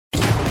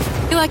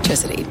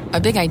Electricity, a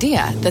big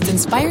idea that's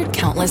inspired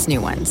countless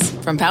new ones.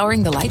 From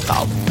powering the light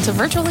bulb to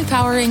virtually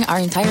powering our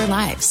entire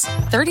lives.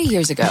 30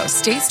 years ago,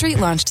 State Street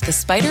launched the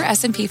SPDR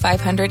S&P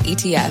 500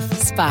 ETF,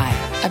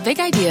 SPY. A big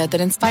idea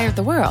that inspired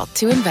the world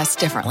to invest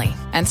differently.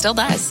 And still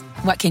does.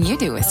 What can you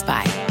do with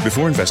SPY?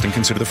 Before investing,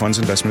 consider the fund's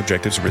investment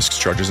objectives, risks,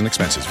 charges, and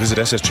expenses. Visit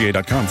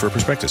ssga.com for a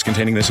prospectus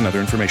containing this and other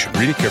information.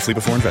 Read it carefully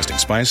before investing.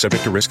 SPY is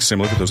subject to risks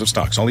similar to those of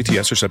stocks. All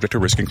ETFs are subject to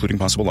risk, including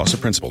possible loss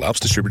of principal. Alps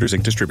Distributors,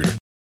 Inc. Distributor.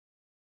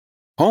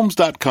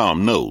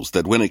 Homes.com knows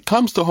that when it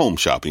comes to home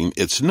shopping,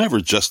 it's never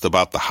just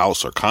about the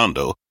house or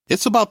condo.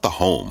 It's about the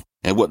home.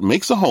 And what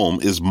makes a home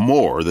is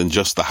more than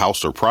just the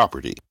house or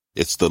property.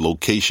 It's the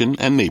location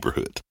and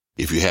neighborhood.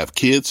 If you have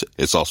kids,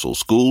 it's also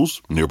schools,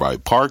 nearby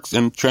parks,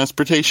 and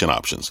transportation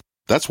options.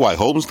 That's why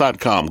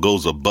Homes.com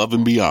goes above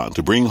and beyond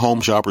to bring home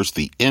shoppers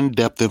the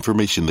in-depth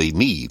information they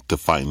need to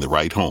find the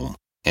right home.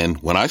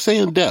 And when I say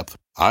in-depth,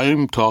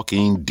 I'm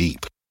talking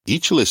deep.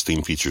 Each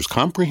listing features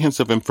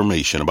comprehensive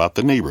information about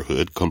the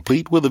neighborhood,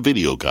 complete with a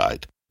video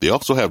guide. They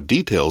also have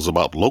details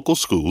about local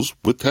schools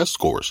with test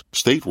scores,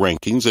 state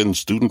rankings, and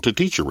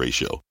student-to-teacher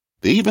ratio.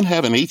 They even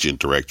have an agent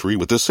directory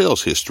with the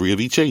sales history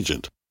of each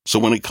agent. So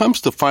when it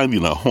comes to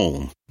finding a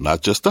home,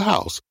 not just a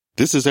house,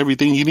 this is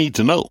everything you need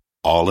to know,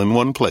 all in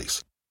one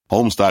place.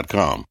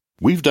 Homes.com.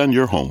 We've done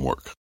your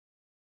homework.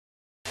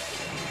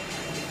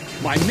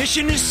 My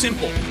mission is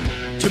simple,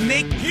 to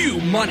make you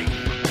money.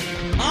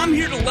 I'm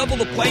here to level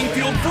the playing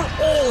field for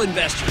all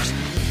investors.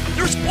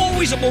 There's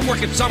always a bull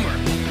market somewhere,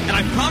 and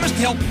I promise to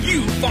help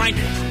you find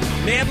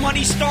it. Mad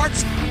Money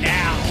starts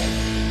now.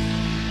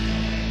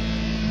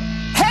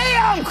 Hey,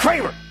 I'm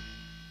Kramer.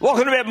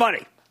 Welcome to Mad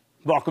Money.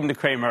 Welcome to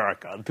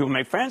Cramerica. The people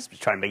make friends,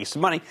 but try to make you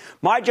some money.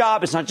 My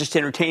job is not just to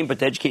entertain, but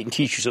to educate and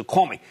teach you. So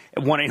call me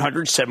at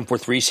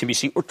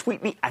 1-800-743-CBC or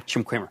tweet me at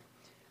Jim Cramer.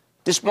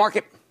 This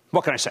market,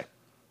 what can I say?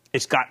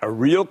 It's got a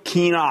real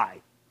keen eye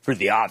for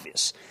the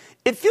obvious.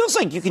 It feels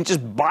like you can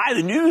just buy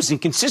the news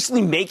and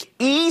consistently make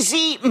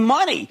easy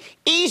money.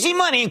 Easy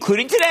money,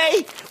 including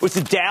today, with the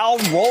Dow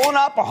rolling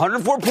up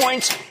 104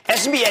 points,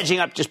 S&P edging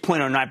up just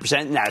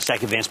 0.09%,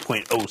 NASDAQ advanced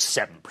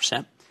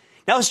 0.07%.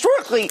 Now,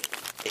 historically,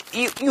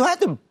 you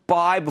had to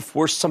buy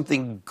before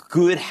something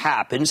good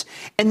happens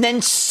and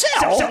then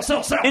sell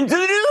into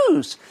the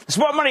news. The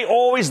smart money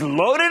always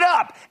loaded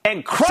up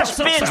and crushed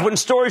bids when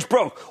stories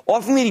broke,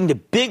 often leading to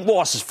big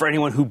losses for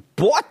anyone who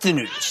bought the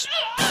news.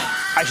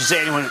 I should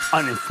say anyone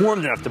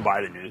uninformed enough to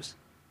buy the news.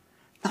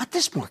 Not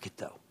this market,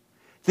 though.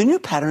 The new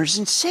pattern is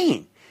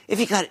insane. If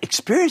you got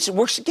experience, it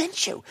works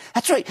against you.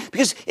 That's right,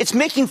 because it's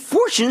making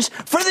fortunes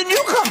for the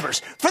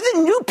newcomers, for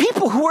the new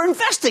people who are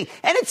investing.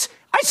 And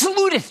I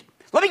salute it.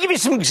 Let me give you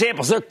some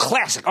examples. They're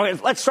classic. Okay,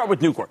 let's start with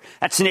Nucor.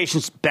 That's the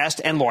nation's best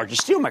and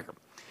largest steelmaker.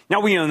 Now,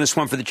 we own this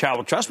one for the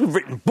Charitable Trust. We've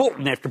written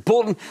bulletin after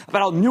bulletin about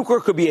how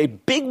Nucor could be a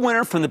big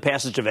winner from the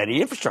passage of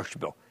any infrastructure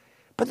bill.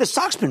 But the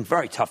stock's been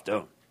very tough to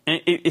own.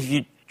 And if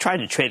you tried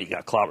to trade it, you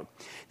got clobbered.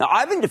 Now,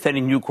 I've been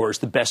defending Nucor as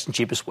the best and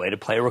cheapest way to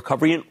play a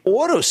recovery in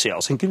auto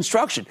sales and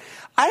construction.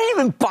 I didn't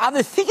even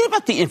bother thinking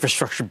about the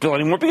infrastructure bill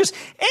anymore because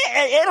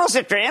analysts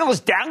after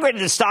analysts downgraded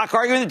the stock,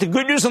 arguing that the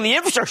good news on the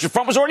infrastructure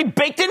front was already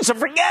baked in, so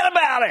forget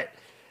about it.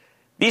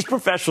 These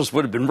professionals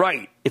would have been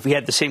right if we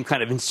had the same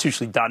kind of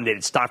institutionally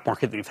dominated stock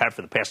market that we've had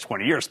for the past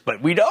 20 years,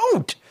 but we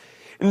don't.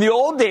 In the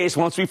old days,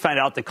 once we found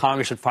out that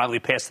Congress had finally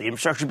passed the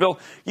infrastructure bill,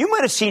 you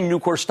might have seen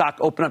Nucor stock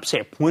open up, say,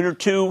 a point or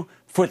two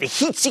before the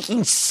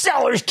heat-seeking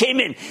sellers came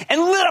in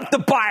and lit up the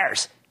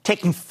buyers,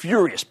 taking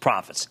furious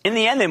profits. In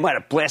the end, they might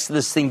have blasted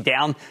this thing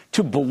down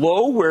to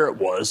below where it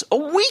was a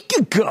week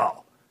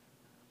ago.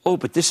 Oh,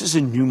 but this is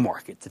a new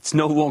market that's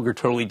no longer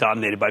totally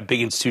dominated by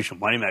big institutional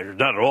money managers,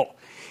 not at all.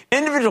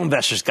 Individual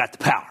investors got the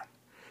power.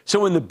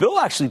 So when the bill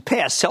actually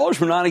passed, sellers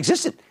were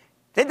non-existent.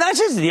 They had not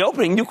existed in the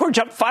opening. Nucor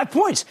jumped 5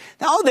 points.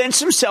 Now, then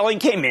some selling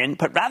came in,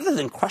 but rather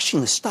than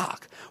crushing the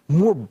stock,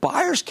 more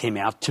buyers came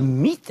out to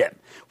meet them,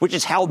 which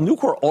is how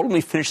Nucor ultimately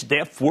finished the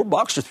day at $4 or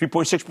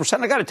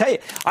 3.6%. I got to tell you,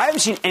 I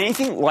haven't seen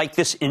anything like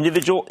this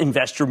individual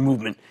investor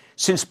movement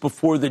since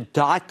before the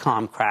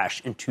dot-com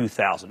crash in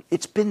 2000.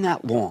 It's been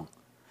that long.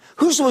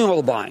 Who's doing all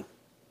the buying?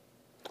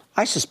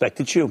 I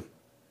suspect it's you.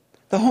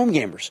 The home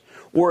gamers,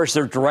 or as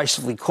they're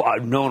derisively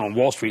known on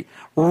Wall Street,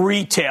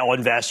 retail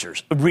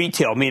investors.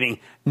 Retail meaning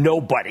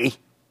nobody,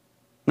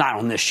 not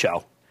on this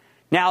show.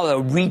 Now the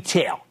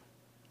retail,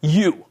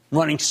 you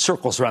running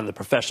circles around the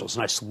professionals,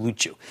 and I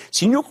salute you.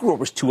 See, Nucor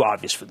was too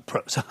obvious for the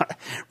pros.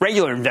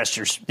 Regular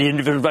investors, the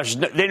individual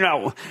investors,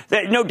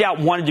 they no doubt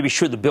wanted to be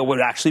sure the bill would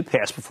actually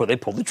pass before they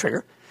pulled the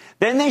trigger.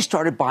 Then they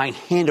started buying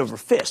hand over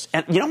fist.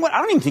 And you know what? I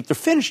don't even think they're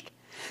finished.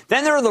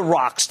 Then there are the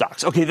rock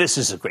stocks. Okay, this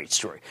is a great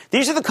story.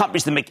 These are the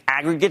companies that make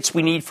aggregates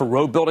we need for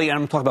road building, and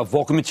I'm talking about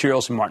Vulcan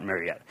Materials and Martin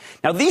Marietta.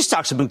 Now, these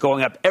stocks have been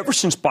going up ever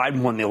since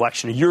Biden won the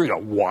election a year ago.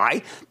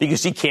 Why?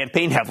 Because he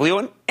campaigned heavily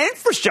on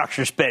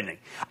infrastructure spending.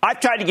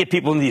 I've tried to get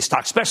people into these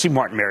stocks, especially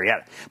Martin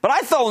Marietta. But I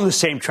fell in the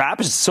same trap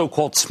as the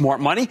so-called smart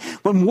money.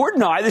 When Ward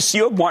Nye, the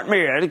CEO of Martin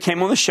Marietta,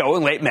 came on the show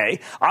in late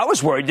May, I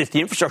was worried that the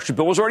infrastructure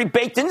bill was already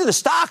baked into the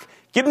stock,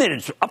 given that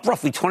it's up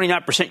roughly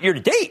 29% year to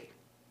date.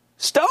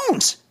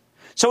 Stones.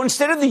 So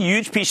instead of the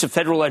huge piece of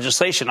federal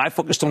legislation, I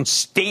focused on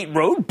state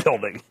road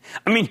building.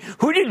 I mean,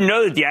 who didn't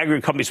know that the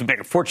aggregate companies would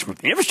make a fortune from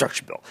the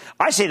infrastructure bill?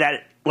 I say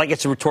that like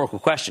it's a rhetorical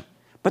question.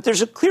 But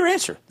there's a clear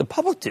answer. The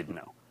public didn't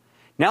know.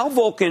 Now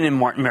Vulcan and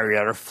Martin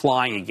Marietta are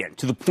flying again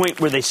to the point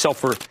where they sell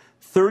for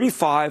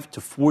 35 to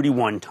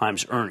 41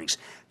 times earnings.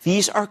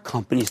 These are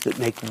companies that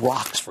make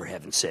rocks, for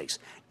heaven's sakes,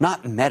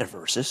 not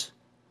metaverses.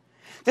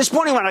 This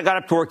morning when I got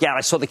up to work out, I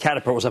saw the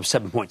Caterpillar was up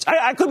 7 points.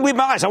 I couldn't believe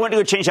my eyes. I went to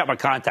go change out my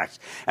contacts.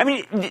 I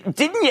mean,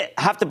 didn't you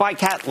have to buy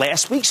Cat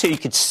last week so you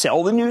could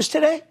sell the news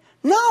today?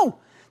 No.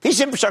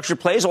 These infrastructure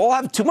plays all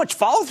have too much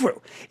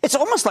follow-through. It's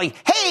almost like,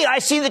 hey, I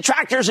see the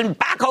tractors and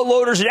backhoe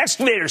loaders and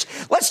excavators.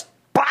 Let's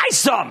buy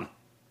some.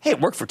 Hey,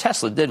 it worked for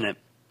Tesla, didn't it?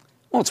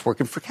 Well, it's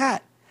working for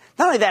Cat.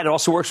 Not only that, it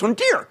also works on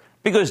Deere,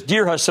 because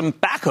Deere has some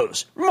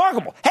backhoes.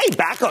 Remarkable. Hey,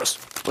 backhoes.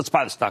 Let's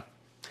buy the stock.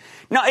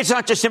 Now, it's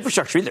not just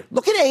infrastructure either.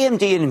 Look at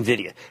AMD and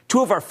NVIDIA,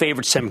 two of our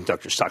favorite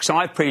semiconductor stocks. Now,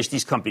 I've praised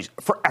these companies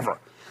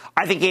forever.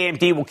 I think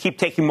AMD will keep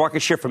taking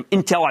market share from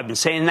Intel. I've been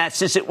saying that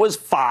since it was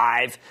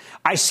 5.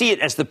 I see it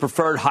as the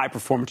preferred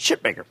high-performance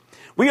chip maker.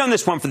 We own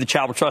this one for the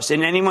Chapel Trust,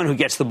 and anyone who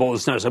gets the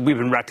bulletins knows that we've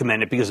been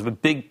recommending it because of a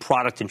big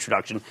product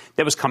introduction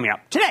that was coming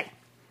out today.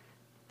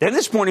 Then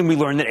this morning, we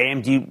learned that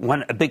AMD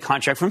won a big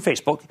contract from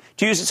Facebook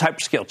to use its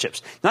hyperscale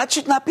chips. Now, that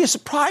should not be a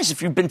surprise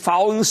if you've been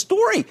following the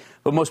story.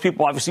 But most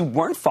people obviously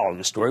weren't following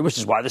the story, which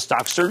is why the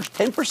stock surged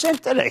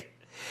 10% today.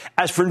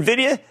 As for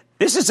NVIDIA,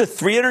 this is a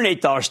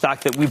 $308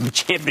 stock that we've been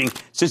championing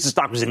since the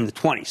stock was in the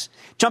 20s.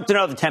 Jumped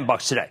another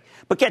 $10 today.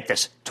 But get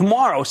this.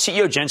 Tomorrow,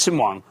 CEO Jensen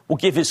Huang will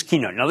give his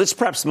keynote. Now, this is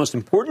perhaps the most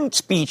important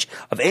speech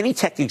of any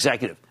tech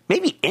executive,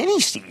 maybe any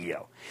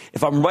CEO.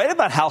 If I'm right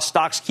about how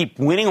stocks keep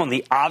winning on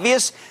the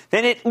obvious,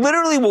 then it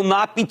literally will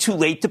not be too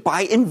late to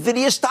buy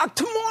NVIDIA stock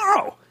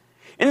tomorrow.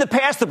 In the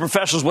past, the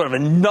professionals would have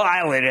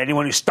annihilated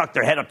anyone who stuck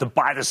their head up to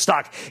buy the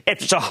stock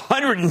after it's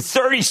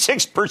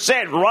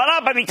 136% run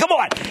up. I mean, come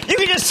on. You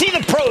can just see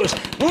the pros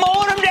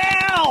mowing them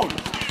down.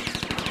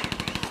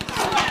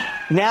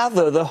 Now,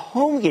 though, the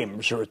home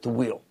gamers are at the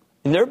wheel,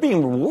 and they're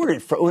being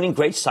rewarded for owning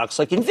great stocks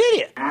like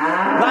NVIDIA.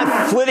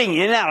 Not flitting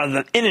in and out of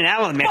them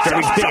after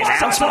every big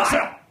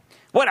announcement.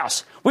 What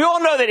else? We all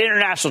know that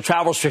international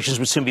travel restrictions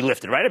would soon be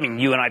lifted, right? I mean,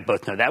 you and I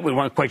both know that. We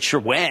weren't quite sure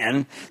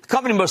when. The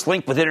company most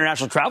linked with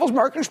international travel is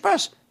American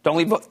Express. Don't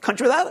leave the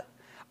country without it.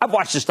 I've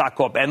watched the stock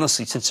go up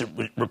endlessly since it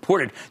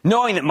reported,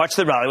 knowing that much of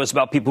the rally was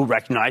about people who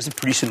recognized that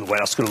pretty soon the White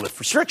House is going to lift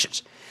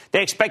restrictions.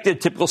 They expected a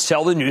typical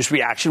sell the news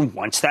reaction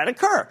once that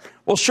occurred.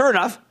 Well, sure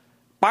enough,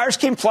 buyers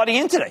came flooding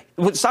in today.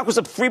 The stock was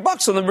up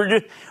 $3 on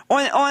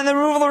the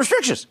removal of the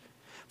restrictions.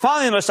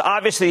 Finally, the most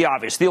obvious,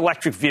 the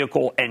electric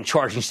vehicle and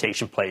charging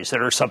station plays that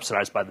are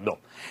subsidized by the bill.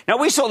 Now,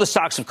 we saw the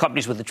stocks of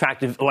companies with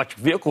attractive electric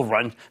vehicles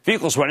run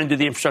into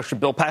the infrastructure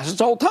bill passes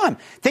the whole time.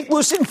 Think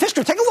Lucid and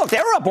Fisker. Take a look. They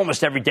were up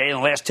almost every day in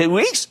the last 2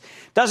 weeks.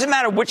 Doesn't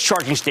matter which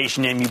charging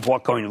station name you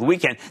bought going to the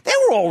weekend. They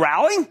were all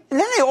rallying, and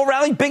then they all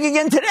rallied big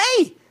again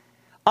today.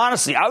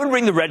 Honestly, I would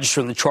ring the register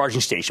on the charging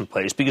station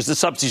plays because the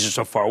subsidies are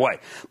so far away.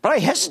 But I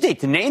hesitate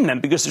to name them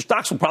because their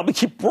stocks will probably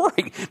keep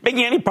roaring,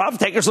 making any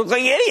profit takers look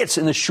like idiots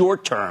in the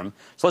short term.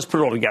 So let's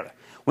put it all together.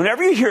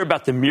 Whenever you hear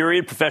about the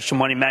myriad professional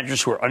money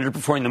managers who are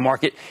underperforming the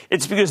market,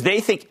 it's because they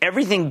think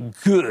everything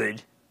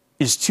good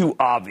is too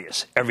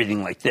obvious,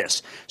 everything like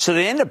this. So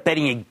they end up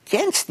betting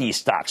against these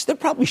stocks. They're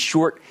probably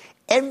short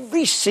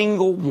every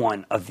single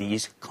one of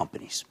these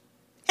companies.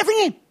 Every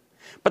name.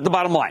 But the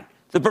bottom line,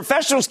 the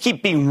professionals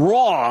keep being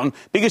wrong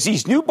because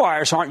these new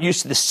buyers aren't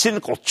used to the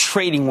cynical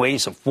trading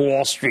ways of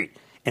Wall Street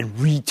and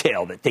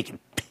retail that they can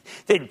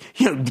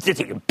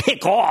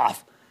pick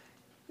off.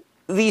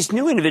 These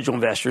new individual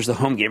investors, the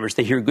home gamers,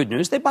 they hear good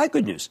news, they buy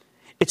good news.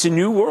 It's a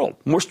new world,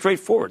 more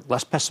straightforward,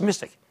 less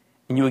pessimistic.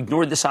 And you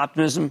ignore this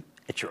optimism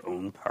at your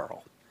own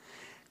peril.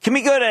 Can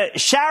we go to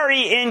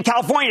Shari in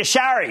California?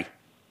 Shari.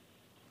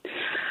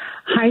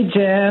 Hi,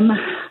 Jim.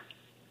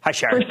 Hi,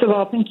 Sharon. First of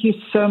all, thank you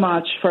so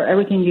much for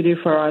everything you do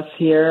for us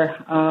here,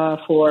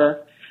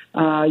 for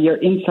your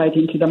insight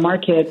into the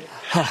market.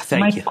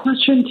 Thank you. My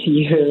question to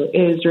you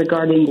is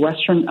regarding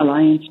Western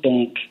Alliance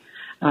Bank.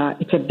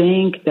 It's a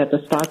bank that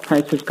the stock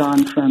price has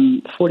gone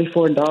from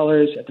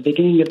 $44 at the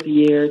beginning of the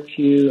year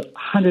to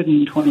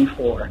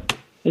 $124.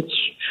 It's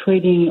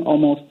trading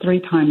almost 3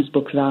 times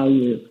book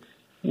value.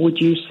 Would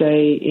you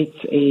say it's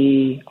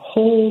a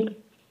hold,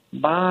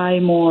 buy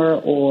more,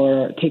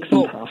 or take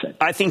some profit?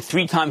 I think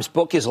 3 times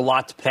book is a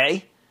lot to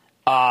pay.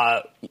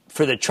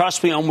 For the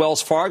trust we own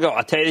Wells Fargo,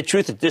 I'll tell you the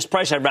truth, at this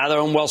price, I'd rather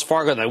own Wells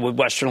Fargo than with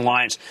Western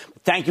Alliance.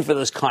 Thank you for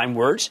those kind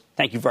words.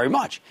 Thank you very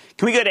much.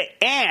 Can we go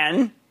to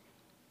Ann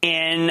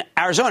in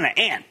Arizona?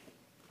 Ann.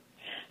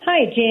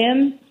 Hi,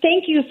 Jim.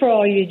 Thank you for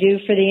all you do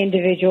for the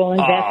individual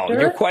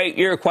investor. Oh,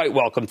 you're quite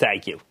welcome.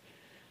 Thank you.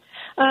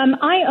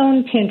 I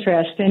own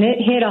Pinterest, and it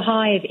hit a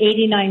high of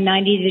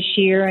 $89.90 this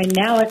year, and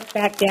now it's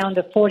back down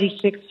to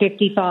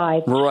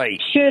 $46.55. Right.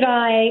 Should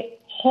I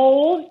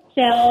hold,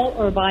 sell,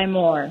 or buy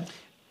more?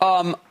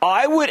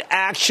 I would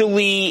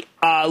actually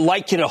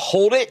like you to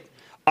hold it.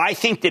 I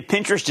think that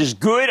Pinterest is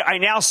good. I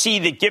now see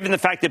that given the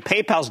fact that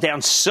PayPal's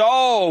down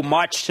so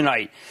much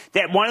tonight,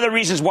 that one of the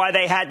reasons why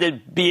they had to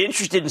be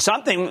interested in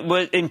something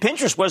in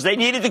Pinterest was they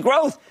needed the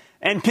growth.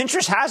 And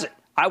Pinterest has it.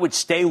 I would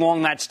stay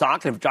long that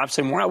stock, and if it drops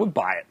some more, I would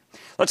buy it.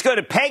 Let's go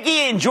to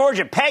Peggy in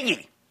Georgia.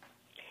 Peggy.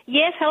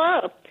 Yes,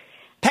 hello.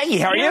 Peggy,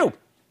 how are you?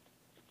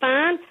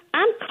 Fine.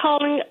 I'm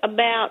calling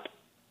about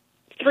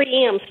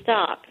 3M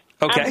stock.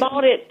 Okay. I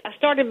bought it. I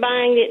started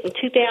buying it in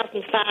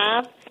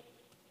 2005,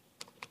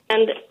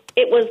 and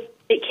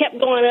it kept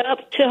going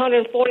up to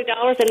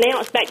 $240, and now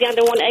it's back down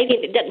to $180,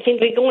 and it doesn't seem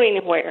to be going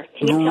anywhere.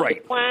 Can you tell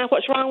me why?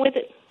 What's wrong with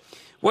it?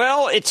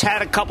 Well, it's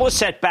had a couple of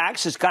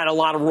setbacks. It's got a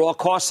lot of raw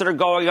costs that are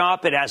going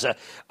up. It has a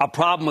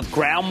problem with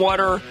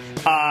groundwater,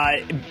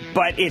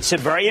 but it's a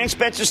very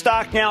inexpensive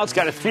stock now. It's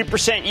got a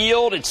 3%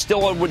 yield. It's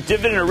still a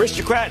dividend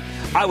aristocrat.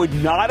 I would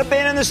not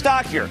abandon the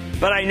stock here,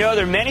 but I know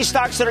there are many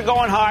stocks that are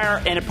going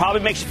higher, and it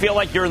probably makes you feel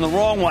like you're in the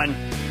wrong one.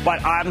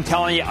 But I'm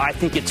telling you, I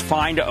think it's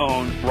fine to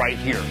own right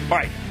here. All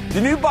right.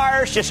 The new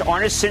buyers just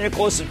aren't as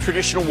cynical as the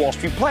traditional Wall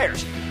Street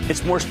players.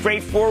 It's more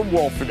straightforward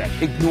world for them.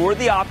 Ignore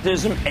the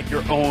optimism at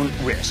your own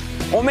risk.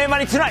 On Mad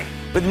Money tonight,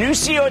 with the new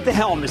CEO at the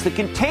helm, is the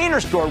Container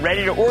Store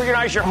ready to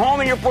organize your home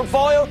and your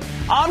portfolio?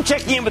 I'm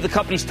checking in with the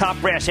company's top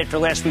brass after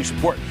last week's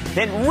report.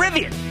 Then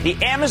Rivian, the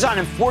Amazon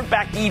and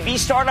Ford-backed EV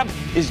startup,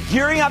 is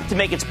gearing up to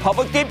make its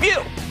public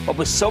debut. But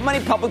with so many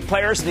public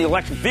players in the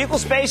electric vehicle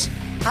space,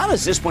 how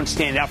does this one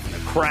stand out from the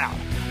crowd?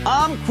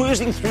 I'm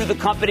cruising through the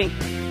company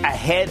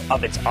ahead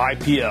of its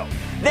IPO.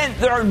 Then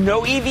there are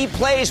no EV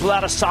plays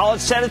without a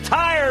solid set of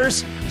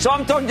tires. So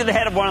I'm talking to the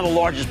head of one of the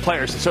largest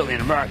players, certainly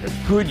in America,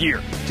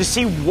 Goodyear, to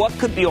see what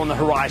could be on the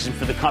horizon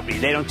for the company.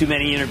 They don't do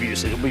many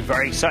interviews. It'll be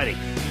very exciting.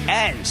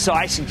 And so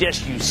I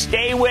suggest you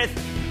stay with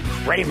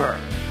Cramer.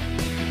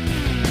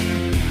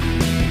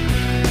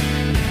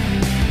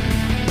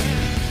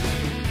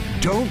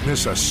 Don't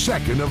miss a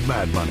second of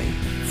Mad Money.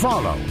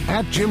 Follow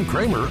 @Jim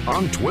Cramer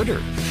on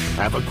Twitter.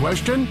 Have a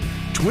question?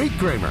 Tweet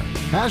Cramer.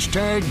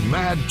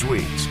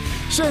 #MadTweets.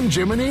 Send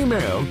Jim an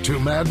email to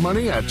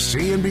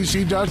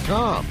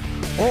madmoney@cnbc.com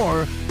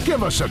or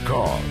give us a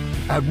call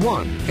at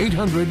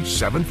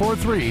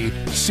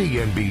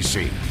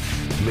 1-800-743-CNBC.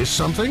 Miss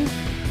something?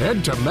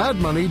 Head to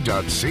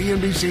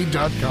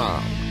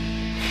madmoney.cnbc.com.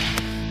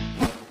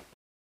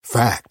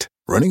 Fact.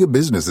 Running a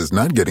business is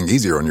not getting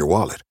easier on your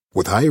wallet.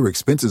 With higher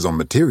expenses on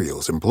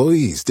materials,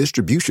 employees,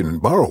 distribution,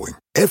 and borrowing,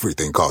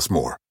 everything costs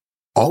more.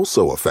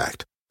 Also a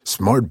fact.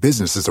 Smart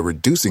businesses are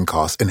reducing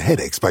costs and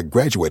headaches by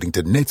graduating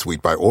to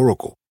NetSuite by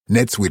Oracle.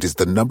 NetSuite is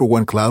the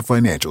 #1 cloud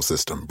financial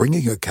system,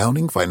 bringing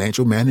accounting,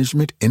 financial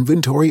management,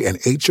 inventory, and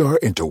HR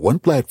into one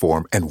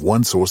platform and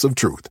one source of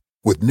truth.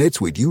 With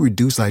NetSuite, you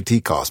reduce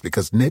IT costs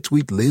because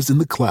NetSuite lives in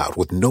the cloud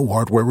with no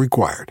hardware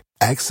required.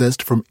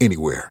 Accessed from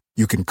anywhere.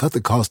 You can cut the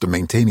cost of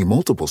maintaining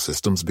multiple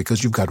systems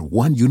because you've got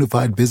one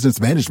unified business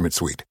management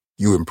suite.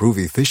 You improve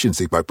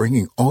efficiency by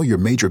bringing all your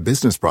major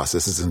business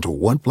processes into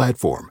one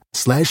platform,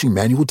 slashing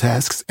manual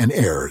tasks and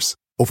errors.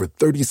 Over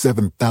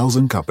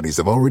 37,000 companies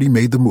have already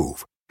made the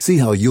move. See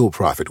how you'll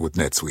profit with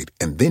NetSuite,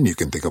 and then you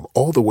can think of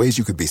all the ways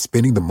you could be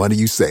spending the money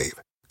you save.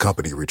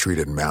 Company retreat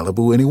in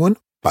Malibu, anyone?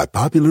 By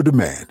popular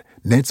demand,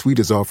 NetSuite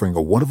is offering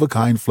a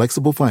one-of-a-kind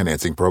flexible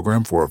financing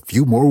program for a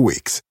few more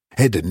weeks.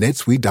 Head to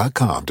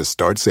netsuite.com to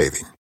start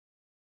saving.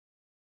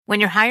 When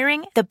you're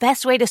hiring, the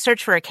best way to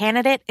search for a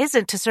candidate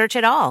isn't to search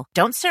at all.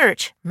 Don't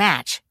search,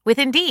 match with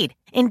Indeed.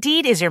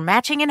 Indeed is your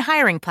matching and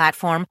hiring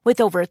platform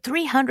with over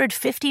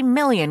 350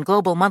 million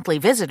global monthly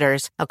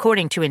visitors,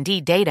 according to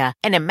Indeed data,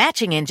 and a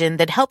matching engine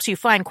that helps you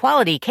find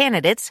quality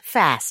candidates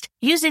fast.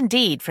 Use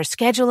Indeed for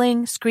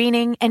scheduling,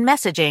 screening, and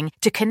messaging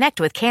to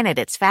connect with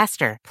candidates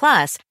faster.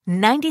 Plus,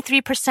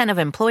 93% of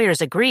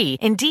employers agree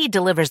Indeed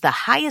delivers the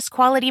highest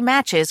quality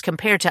matches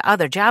compared to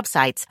other job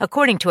sites,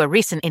 according to a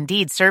recent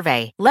Indeed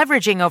survey.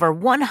 Leveraging over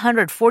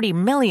 140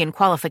 million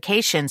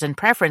qualifications and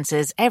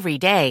preferences every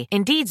day,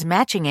 Indeed's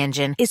matching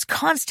engine is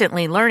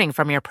constantly learning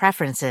from your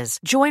preferences.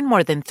 Join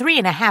more than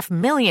 3.5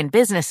 million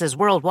businesses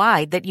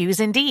worldwide that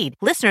use Indeed.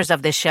 Listeners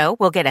of this show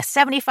will get a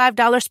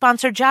 $75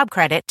 sponsored job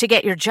credit to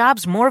get your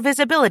jobs more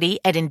visibility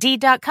at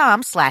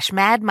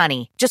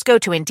Indeed.com/madmoney. Just go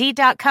to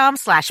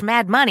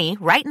Indeed.com/madmoney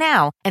right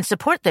now and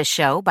support this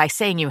show by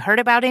saying you heard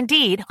about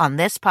Indeed on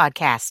this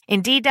podcast.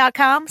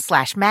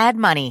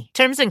 Indeed.com/madmoney.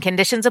 Terms and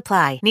conditions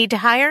apply. Need to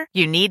hire?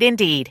 You need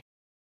Indeed.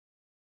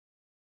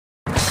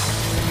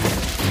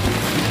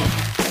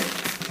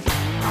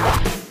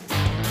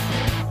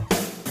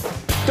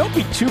 Don't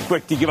be too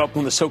quick to give up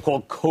on the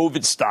so-called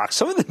COVID stocks.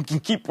 Some of them can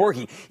keep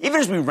working, even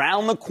as we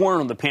round the corner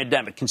on the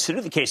pandemic.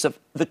 Consider the case of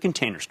the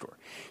Container Store.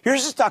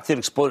 Here's a stock that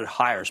exploded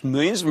higher as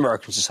millions of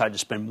Americans decided to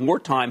spend more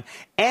time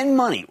and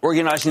money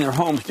organizing their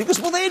homes because,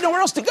 well, they had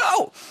nowhere else to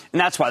go. And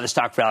that's why the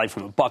stock rallied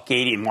from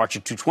 $1.80 in March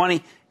of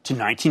 2020 to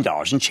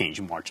 $19 and change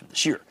in March of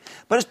this year.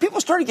 But as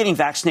people started getting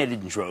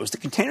vaccinated in droves, the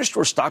Container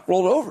Store stock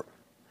rolled over,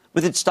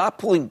 with its stock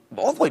pulling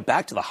all the way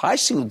back to the high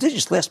single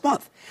digits last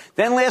month.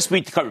 Then last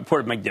week, the company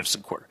reported a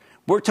magnificent quarter,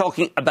 we're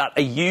talking about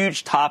a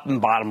huge top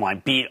and bottom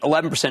line beat,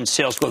 11%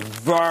 sales growth,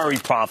 very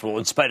profitable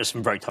in spite of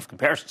some very tough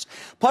comparisons.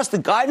 Plus, the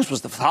guidance for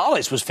the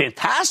holidays was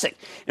fantastic.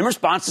 In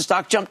response, the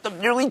stock jumped up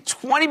nearly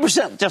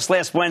 20% just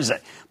last Wednesday.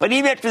 But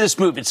even after this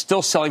move, it's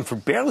still selling for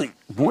barely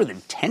more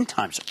than 10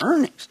 times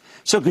earnings.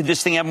 So could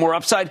this thing have more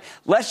upside?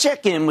 Let's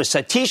check in with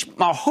Satish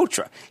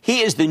Malhotra.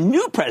 He is the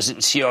new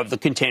president and CEO of the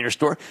Container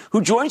Store,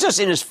 who joins us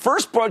in his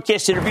first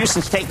broadcast interview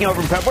since taking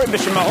over in February.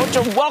 Mr.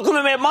 Malhotra, welcome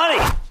to Mad Money.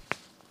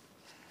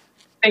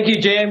 Thank you,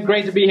 Jim.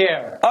 Great to be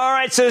here. All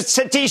right, so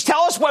Satish,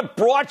 tell us what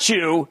brought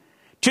you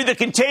to the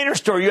Container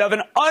Store. You have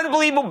an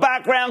unbelievable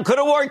background, could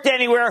have worked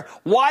anywhere.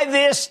 Why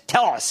this?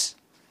 Tell us.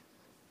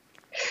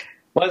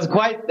 Well, there's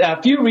quite a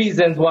few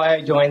reasons why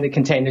I joined the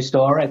Container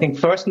Store. I think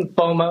first and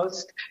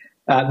foremost,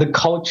 the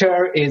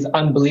culture is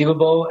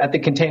unbelievable at the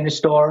Container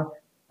Store.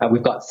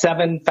 We've got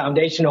 7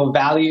 foundational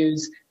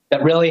values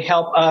that really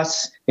help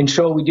us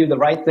ensure we do the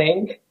right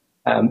thing.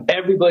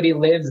 Everybody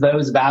lives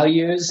those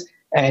values,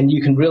 and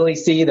you can really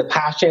see the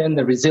passion,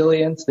 the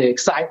resilience, the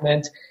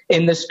excitement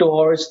in the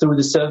stores through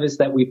the service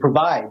that we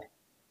provide.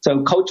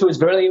 So culture is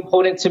very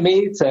important to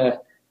me.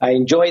 I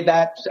enjoyed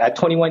that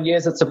 21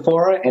 years at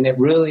Sephora, and it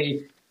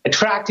really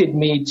attracted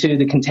me to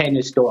the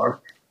Container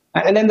Store.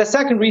 And then the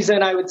second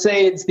reason I would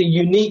say it's the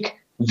unique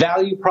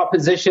value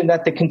proposition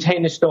that the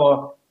Container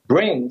Store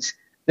brings.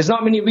 There's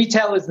not many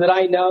retailers that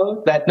I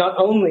know that not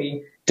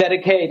only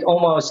dedicate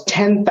almost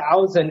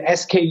 10,000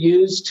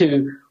 SKUs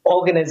to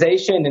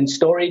organization and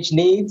storage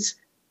needs,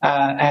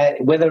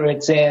 whether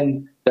it's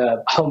in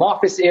the home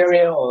office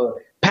area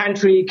or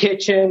pantry,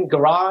 kitchen,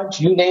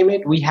 garage, you name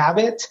it, we have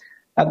it,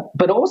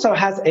 but also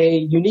has a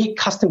unique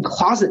custom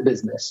closet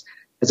business.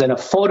 There's an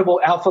affordable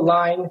Alpha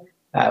line,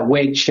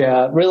 which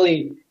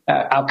really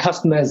our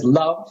customers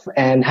love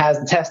and has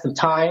the test of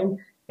time.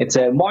 It's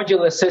a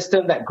modular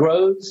system that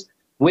grows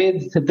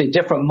with the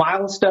different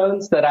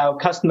milestones that our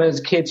customers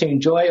get to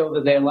enjoy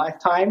over their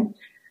lifetime,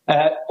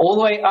 all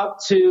the way up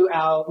to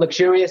our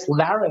luxurious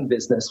Laren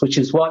business, which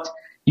is what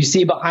you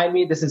see behind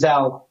me. This is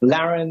our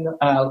Laren,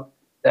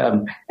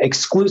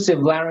 exclusive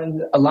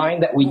Laren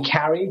line that we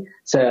carry.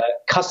 It's a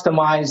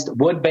customized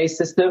wood-based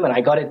system, and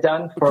I got it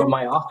done for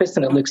my office,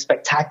 and it looks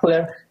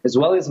spectacular, as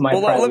well as my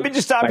Well, let me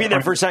just stop you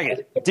there for a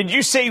second. Did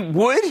you say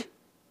wood?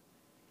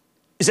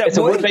 Is that It's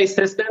wood? a wood-based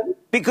system.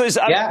 Because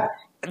yeah.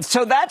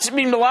 So that's, I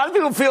mean, a lot of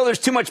people feel there's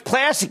too much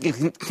plastic in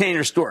the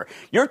Container Store.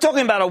 You're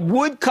talking about a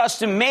wood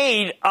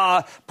custom-made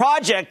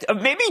project.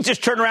 Maybe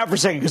just turn around for a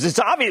second, because it's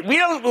obvious.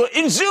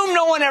 In Zoom,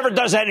 no one ever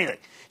does anything.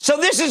 So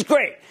this is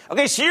great.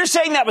 Okay, so you're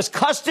saying that was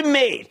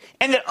custom-made,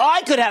 and that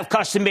I could have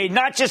custom-made,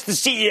 not just the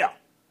CEO.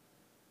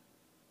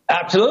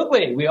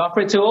 Absolutely. We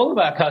offer it to all of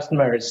our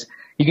customers.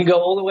 You can go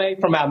all the way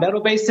from our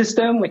metal-based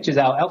system, which is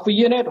our Alpha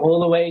unit, all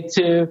the way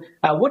to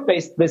our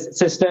wood-based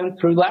system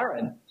through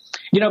Laren.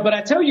 But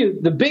I tell you,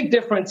 the big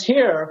difference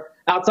here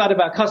outside of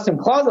our custom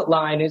closet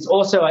line is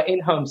also our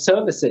in-home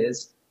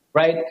services,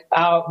 right?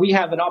 We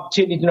have an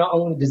opportunity to not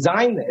only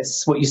design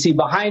this, what you see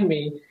behind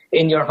me,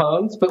 in your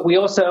homes, but we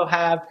also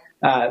have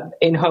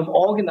in-home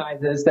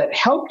organizers that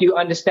help you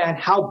understand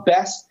how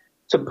best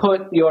to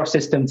put your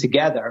system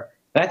together.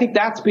 And I think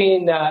that's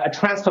been a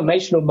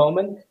transformational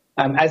moment.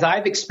 As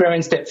I've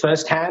experienced it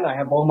firsthand, I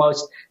have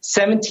almost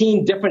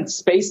 17 different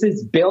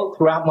spaces built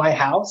throughout my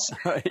house.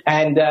 Right.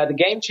 And the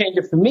game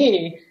changer for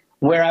me,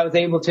 where I was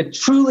able to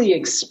truly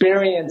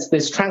experience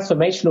this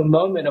transformational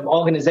moment of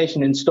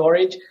organization and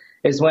storage,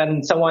 is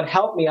when someone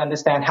helped me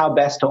understand how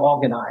best to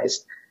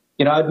organize.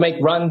 I'd make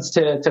runs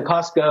to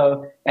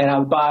Costco, and I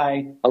would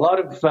buy a lot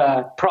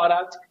of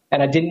product,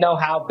 and I didn't know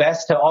how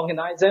best to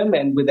organize them.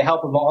 And with the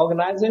help of an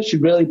organizer, she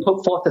really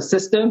put forth a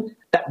system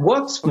that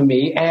works for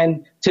me.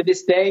 And to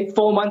this day,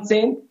 4 months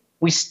in,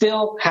 we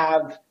still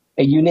have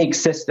a unique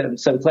system.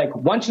 So it's like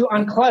once you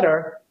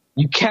unclutter,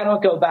 you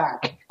cannot go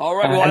back. All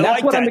right. Well, I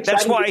like that.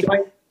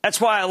 That's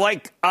why I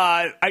like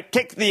I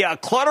take the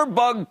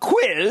Clutterbug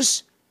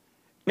quiz.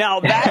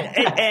 Now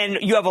that, and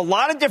you have a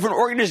lot of different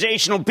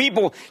organizational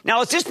people.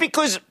 Now, is this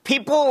because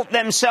people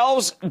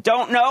themselves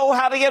don't know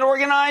how to get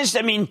organized?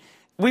 I mean,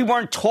 we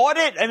weren't taught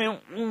it. I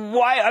mean,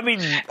 why? I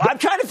mean, I'm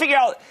trying to figure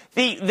out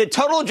the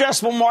total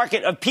addressable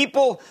market of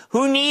people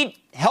who need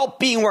help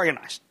being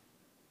organized.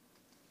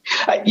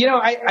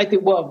 I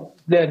think, well,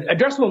 the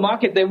addressable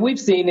market that we've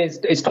seen is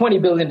 $20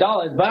 billion,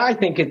 but I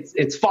think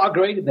it's far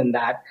greater than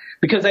that,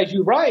 because as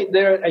you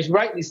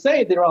rightly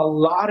say, there are a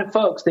lot of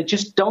folks that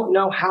just don't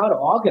know how to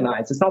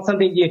organize. It's not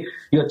something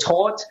you're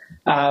taught,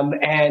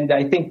 and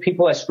I think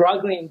people are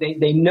struggling.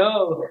 They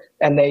know,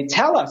 and they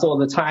tell us all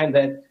the time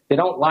that they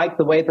don't like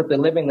the way that they're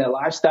living their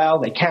lifestyle.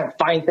 They can't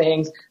find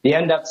things. They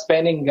end up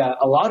spending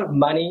a lot of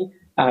money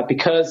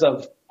because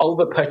of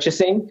over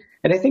purchasing.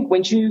 And I think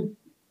when you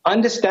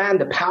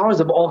understand the powers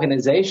of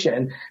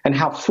organization and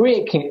how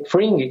freeing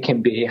it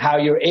can be, how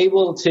you're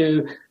able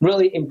to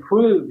really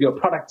improve your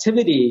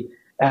productivity,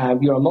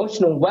 your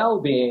emotional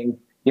well-being,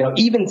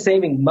 even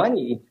saving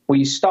money where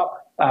you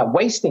stop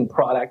wasting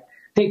product,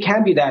 I think it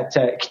can be that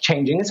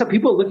changing. And so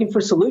people are looking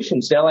for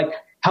solutions. They're like,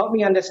 help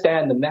me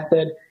understand the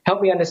method,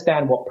 help me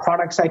understand what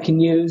products I can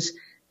use.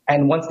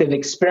 And once they've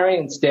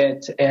experienced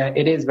it,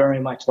 it is very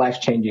much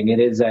life-changing. It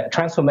is a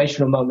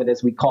transformational moment,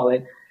 as we call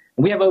it.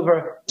 We have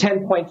over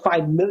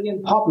 10.5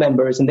 million POP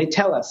members, and they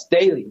tell us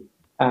daily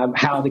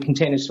how the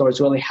Container Stores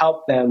really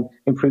help them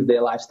improve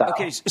their lifestyle.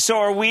 Okay, so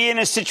are we in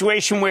a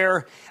situation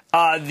where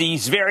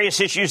these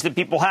various issues that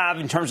people have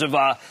in terms of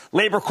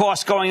labor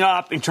costs going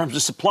up, in terms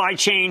of supply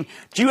chain,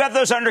 do you have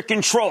those under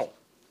control?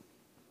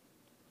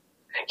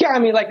 Yeah, I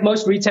mean, like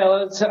most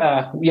retailers,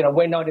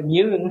 we're not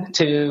immune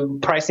to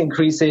price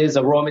increases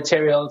of raw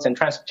materials and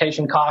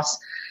transportation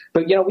costs.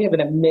 But, we have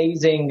an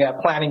amazing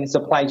planning and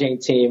supply chain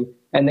team,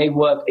 and they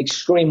work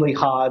extremely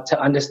hard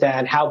to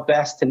understand how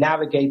best to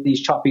navigate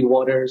these choppy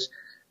waters.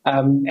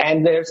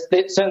 And there's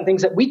certain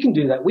things that we can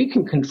do, that we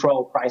can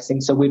control pricing.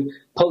 So we've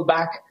pulled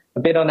back a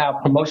bit on our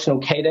promotional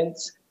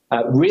cadence,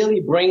 really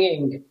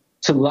bringing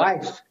to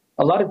life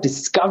a lot of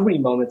discovery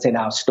moments in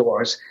our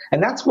stores.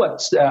 And that's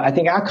what I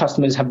think our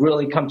customers have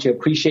really come to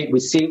appreciate. We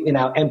see it in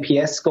our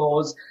NPS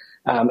scores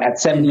at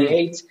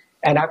 78.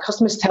 And our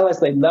customers tell us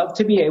they love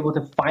to be able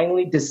to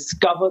finally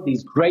discover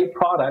these great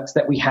products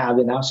that we have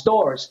in our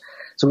stores.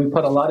 So we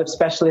put a lot of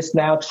specialists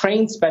now,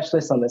 trained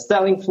specialists on the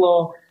selling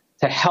floor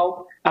to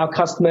help our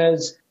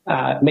customers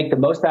make the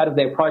most out of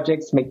their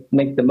projects,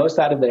 make the most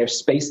out of their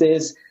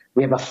spaces.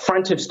 We have a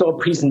front of store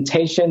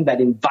presentation that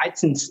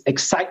invites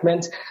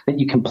excitement, that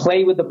you can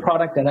play with the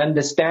product and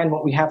understand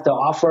what we have to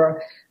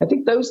offer. I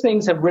think those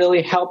things have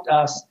really helped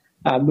us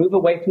move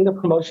away from the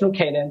promotional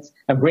cadence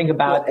and bring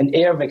about an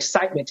air of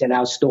excitement in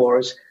our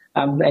stores.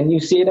 And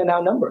you see it in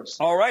our numbers.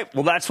 All right.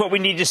 Well, that's what we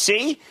need to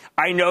see.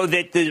 I know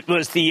that it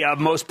was the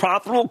most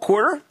profitable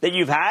quarter that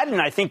you've had,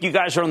 and I think you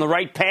guys are on the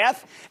right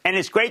path. And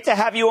it's great to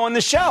have you on the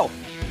show.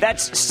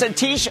 That's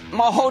Satish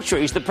Malhotra.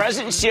 He's the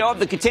president and CEO of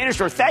the Container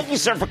Store. Thank you,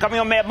 sir, for coming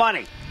on Mad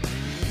Money.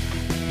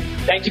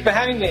 Thank you for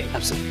having me.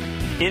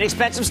 Absolutely.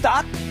 Inexpensive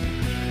stock,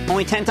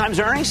 only 10 times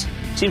earnings.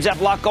 Seems to have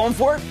a lot going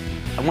for it.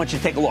 I want you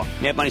to take a look.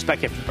 Mad Money's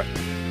back after the break.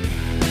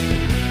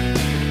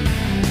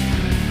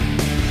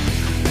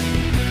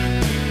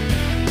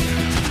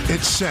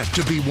 It's set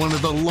to be one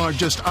of the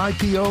largest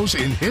IPOs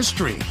in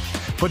history.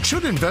 But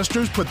should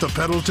investors put the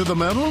pedal to the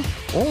metal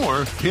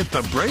or hit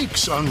the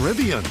brakes on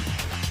Rivian?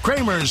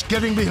 Cramer's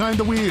getting behind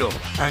the wheel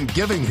and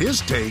giving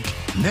his take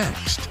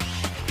next.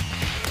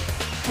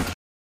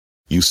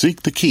 You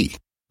seek the key,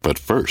 but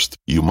first,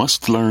 you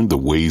must learn the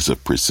ways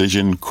of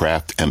precision,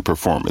 craft, and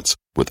performance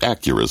with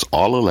Acura's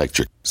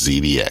all-electric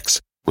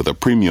ZDX. With a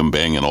premium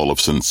Bang &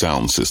 Olufsen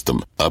sound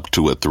system up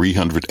to a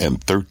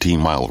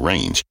 313-mile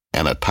range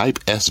and a Type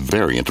S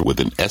variant with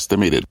an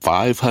estimated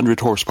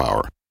 500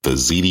 horsepower, the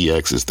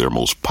ZDX is their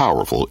most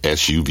powerful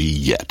SUV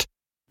yet.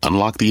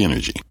 Unlock the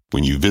energy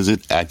when you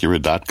visit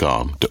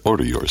Acura.com to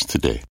order yours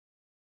today.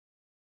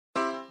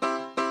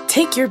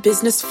 Take your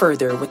business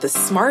further with the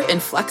smart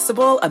and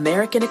flexible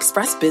American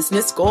Express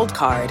Business Gold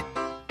Card.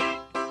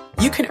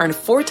 You can earn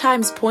 4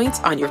 times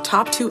points on your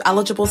top 2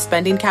 eligible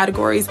spending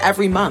categories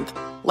every month,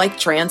 like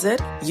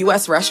transit,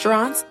 U.S.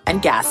 restaurants,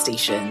 and gas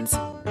stations.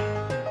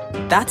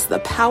 That's the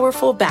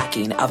powerful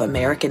backing of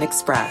American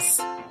Express.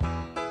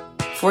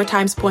 4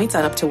 times points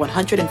on up to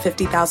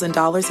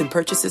 $150,000 in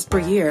purchases per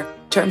year.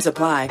 Terms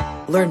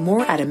apply. Learn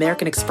more at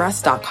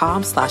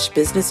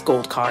americanexpress.com/business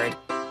gold card.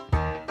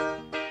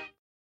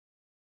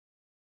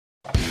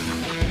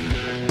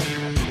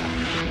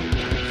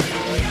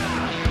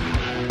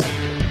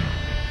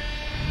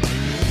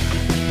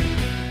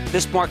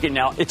 This market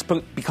now, it's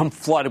become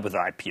flooded with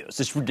IPOs.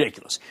 It's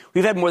ridiculous.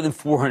 We've had more than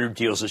 400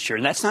 deals this year,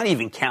 and that's not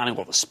even counting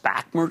all the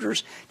SPAC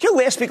mergers. You know,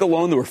 last week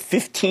alone, there were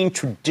 15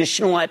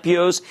 traditional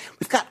IPOs.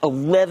 We've got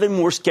 11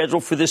 more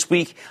scheduled for this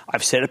week.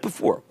 I've said it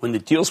before. When the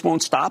deals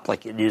won't stop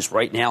like it is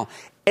right now,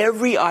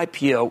 every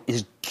IPO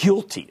is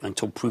guilty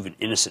until proven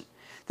innocent.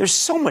 There's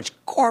so much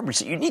garbage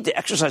that you need to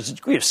exercise a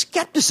degree of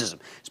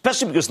skepticism,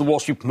 especially because the Wall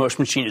Street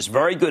promotion machine is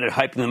very good at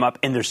hyping them up,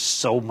 and there's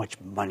so much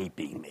money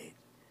being made.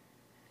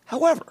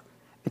 However,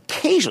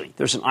 occasionally,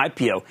 there's an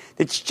IPO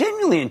that's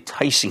genuinely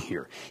enticing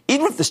here,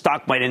 even if the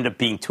stock might end up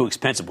being too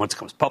expensive once it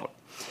comes public.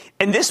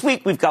 And this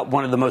week, we've got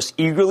one of the most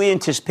eagerly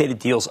anticipated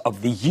deals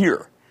of the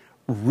year,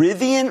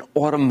 Rivian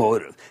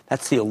Automotive.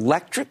 That's the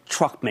electric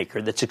truck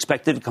maker that's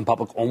expected to come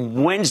public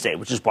on Wednesday,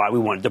 which is why we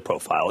wanted to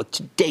profile it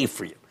today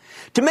for you.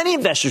 To many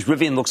investors,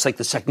 Rivian looks like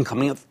the second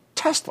coming of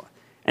Tesla.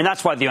 And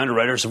that's why the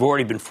underwriters have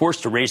already been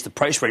forced to raise the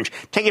price range,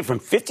 taking it from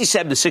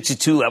 57 to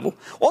 62 level,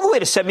 all the way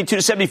to 72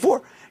 to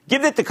 74.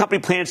 Given that the company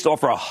plans to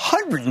offer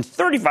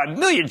 135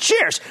 million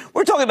shares,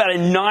 we're talking about a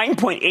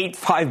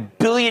 $9.85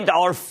 billion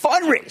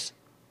fundraise,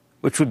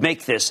 which would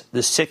make this the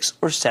 6th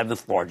or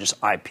 7th largest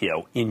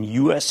IPO in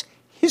U.S.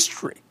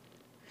 history.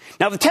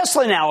 Now, the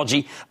Tesla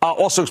analogy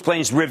also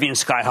explains Rivian's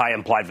sky-high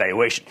implied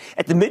valuation.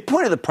 At the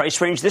midpoint of the price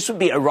range, this would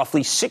be a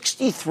roughly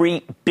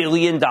 $63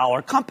 billion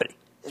company.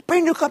 It's a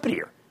brand new company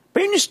here.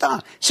 Brand new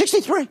stock,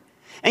 63.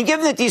 And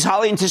given that these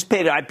highly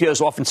anticipated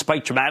IPOs often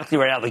spike dramatically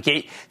right out of the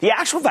gate, the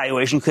actual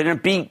valuation could end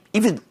up being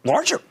even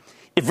larger.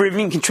 In If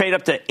Rivian can trade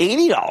up to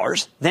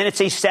 $80, then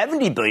it's a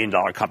 $70 billion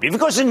company. If it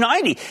goes to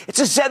 $90, it's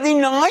a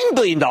 $79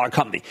 billion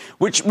company,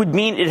 which would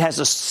mean it has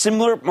a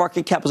similar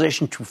market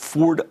capitalization to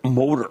Ford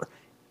Motor.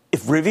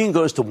 If Rivian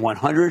goes to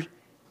 100,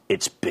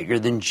 it's bigger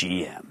than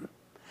GM.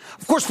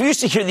 Of course, we used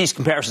to hear these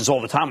comparisons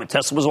all the time when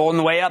Tesla was all on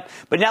the way up.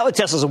 But now that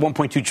Tesla's a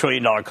 $1.2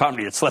 trillion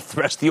company that's left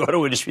the rest of the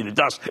auto industry in the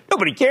dust,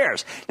 nobody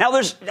cares. Now,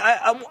 there's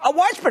a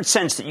widespread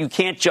sense that you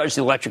can't judge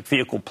the electric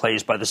vehicle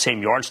plays by the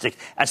same yardstick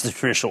as the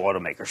traditional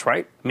automakers,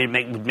 right? I mean,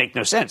 it would make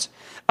no sense.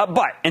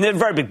 But, and there's a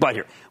very big but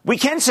here, we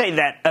can say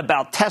that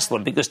about Tesla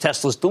because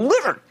Tesla's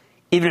delivered.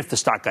 Even if the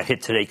stock got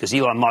hit today because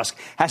Elon Musk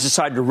has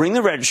decided to ring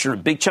the register a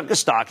big chunk of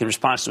stock in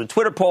response to a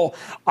Twitter poll,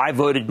 I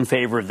voted in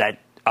favor of that.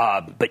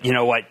 But you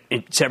know what?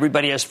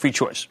 Everybody has free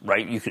choice,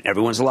 right?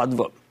 Everyone's allowed to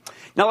vote.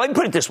 Now, let me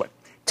put it this way.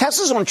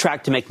 Tesla's on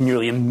track to make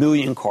nearly 1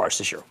 million cars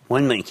this year.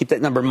 1 million. Keep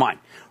that number in mind.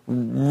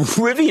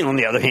 Rivian, on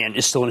the other hand,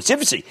 is still in its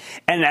infancy.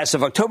 And as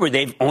of October,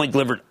 they've only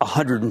delivered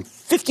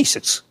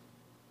 156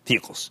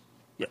 vehicles.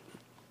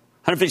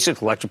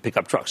 156 electric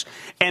pickup trucks.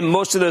 And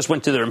most of those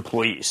went to their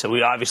employees. So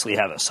we obviously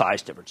have a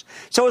size difference.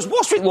 So as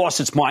Wall Street lost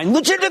its mind,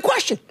 legitimate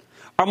question.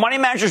 Are money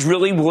managers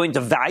really willing to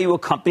value a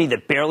company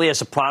that barely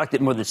has a product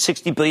at more than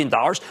 $60 billion?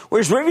 Or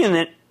is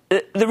Rivian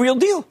the real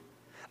deal?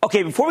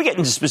 Okay, before we get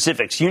into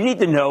specifics, you need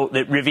to know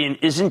that Rivian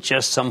isn't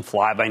just some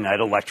fly-by-night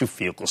electric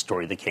vehicle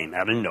story that came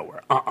out of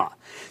nowhere.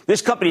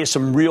 This company has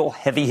some real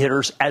heavy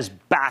hitters as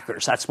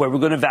backers. That's where we're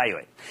going to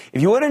evaluate.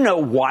 If you want to know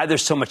why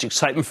there's so much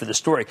excitement for the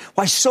story,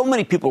 why so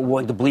many people are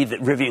willing to believe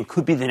that Rivian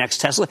could be the next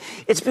Tesla,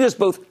 it's because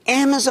both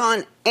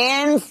Amazon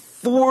and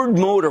Ford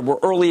Motor were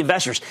early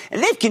investors,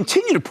 and they've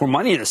continued to pour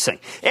money into this thing.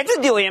 After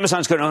the deal,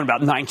 Amazon's going to own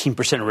about 19% of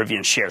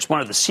Rivian's shares. One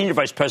of the senior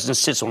vice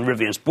presidents sits on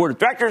Rivian's board of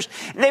directors,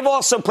 and they've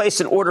also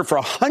placed an order for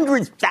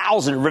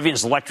 100,000 of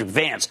Rivian's electric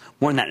vans.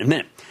 More on that in a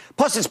minute.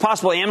 Plus, it's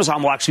possible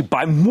Amazon will actually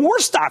buy more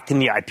stock in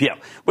the IPO,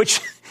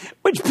 which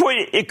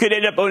point it could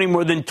end up owning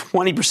more than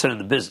 20% of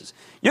the business.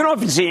 You don't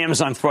often see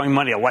Amazon throwing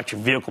money at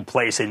electric vehicle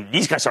plays, and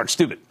these guys aren't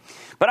stupid.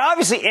 But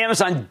obviously,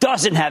 Amazon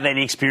doesn't have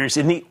any experience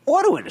in the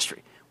auto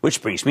industry.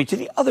 Which brings me to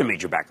the other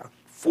major backer,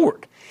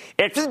 Ford.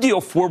 After the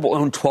deal, Ford will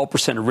own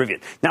 12% of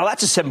Rivian. Now,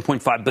 that's a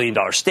 $7.5 billion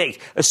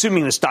stake,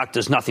 assuming the stock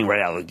does nothing right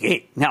out of the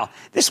gate. Now,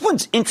 this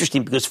one's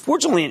interesting because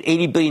Ford's only an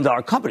 $80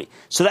 billion company,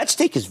 so that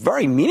stake is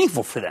very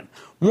meaningful for them.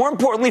 More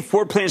importantly,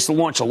 Ford plans to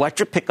launch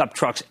electric pickup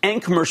trucks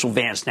and commercial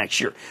vans next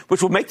year,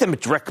 which will make them a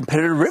direct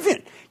competitor to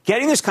Rivian.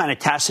 Getting this kind of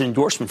tacit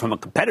endorsement from a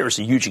competitor is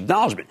a huge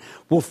acknowledgement.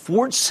 Will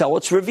Ford sell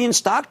its Rivian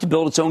stock to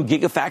build its own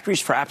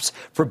gigafactories, perhaps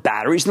for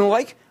batteries and the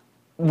like?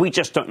 We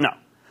just don't know.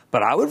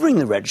 But I would ring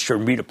the register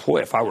and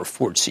redeploy if I were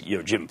Ford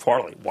CEO Jim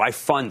Farley. Why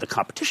fund the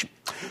competition?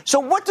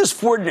 So what do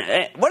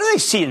they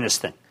see in this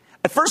thing?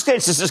 At first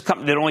glance, this is a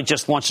company that only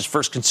just launched its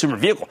first consumer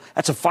vehicle.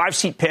 That's a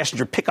 5-seat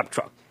passenger pickup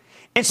truck.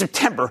 In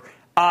September,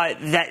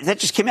 that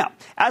just came out.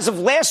 As of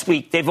last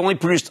week, they've only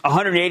produced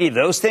 180 of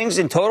those things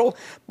in total,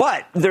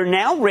 but they're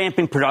now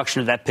ramping production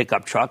of that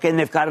pickup truck, and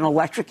they've got an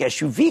electric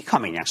SUV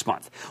coming next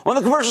month. On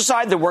the commercial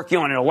side, they're working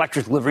on an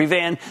electric delivery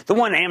van, the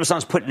one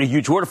Amazon's put in a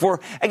huge order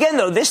for. Again,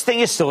 though, this thing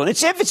is still in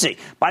its infancy.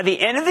 By the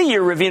end of the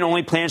year, Rivian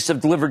only plans to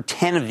have delivered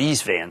 10 of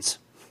these vans.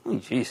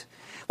 Jeez.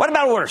 What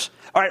about orders?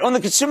 All right, on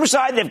the consumer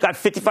side, they've got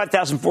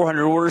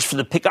 55,400 orders for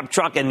the pickup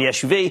truck and the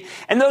SUV,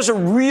 and those are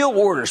real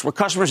orders where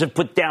customers have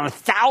put down a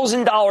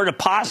 $1,000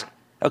 deposit.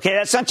 Okay,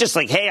 that's not just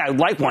like, hey, I'd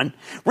like one.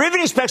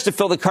 Rivian expects to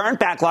fill the current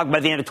backlog by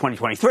the end of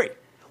 2023.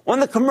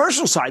 On the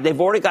commercial side, they've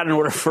already got an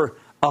order for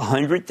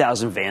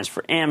 100,000 vans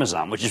for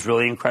Amazon, which is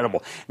really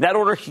incredible. That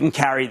order can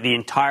carry the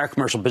entire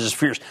commercial business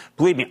for years.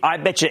 Believe me, I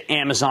bet you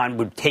Amazon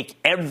would take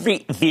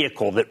every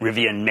vehicle that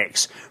Rivian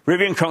makes.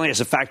 Rivian currently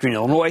has a factory in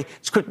Illinois.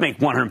 It's equipped to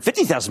make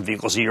 150,000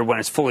 vehicles a year when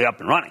it's fully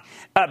up and running.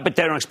 But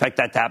they don't expect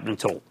that to happen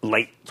until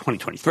late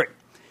 2023.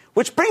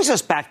 Which brings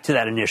us back to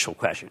that initial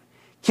question.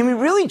 Can we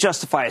really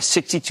justify a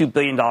 $62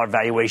 billion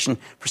valuation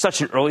for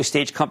such an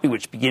early-stage company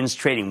which begins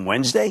trading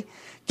Wednesday?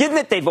 Given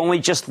that they've only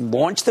just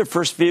launched their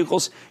first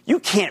vehicles, you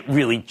can't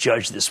really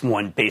judge this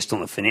one based on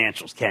the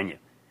financials, can you?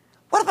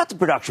 What about the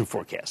production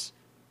forecasts?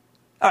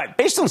 All right,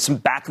 based on some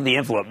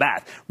back-of-the-envelope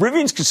math,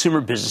 Rivian's consumer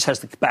business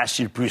has the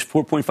capacity to produce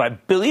 $4.5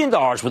 billion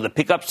worth of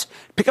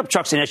pickup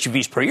trucks and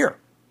SUVs per year.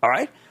 All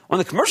right? On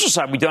the commercial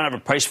side, we don't have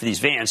a price for these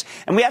vans,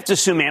 and we have to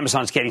assume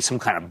Amazon's getting some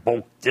kind of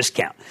bulk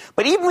discount.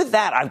 But even with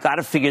that, I've got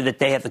to figure that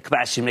they have the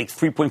capacity to make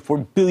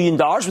 $3.4 billion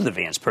worth of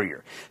vans per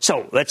year.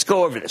 So let's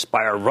go over this. By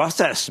our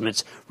rough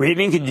estimates,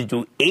 Rivian could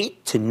do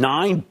 $8 to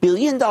 $9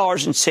 billion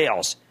in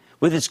sales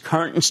with its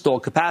current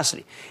installed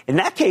capacity. In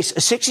that case, a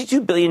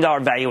 $62 billion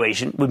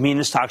valuation would mean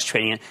the stock's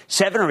trading at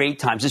 7 or 8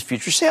 times its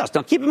future sales.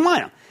 Now, keep in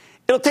mind,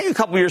 it'll take a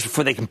couple of years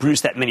before they can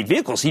produce that many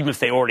vehicles, even if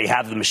they already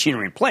have the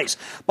machinery in place.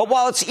 But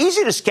while it's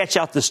easy to sketch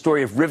out the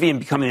story of Rivian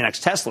becoming the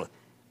next Tesla,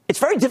 it's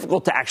very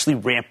difficult to actually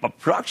ramp up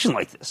production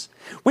like this.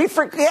 We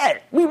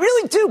forget, we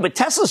really do, but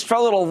Tesla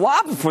struggled a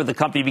lot before the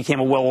company became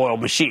a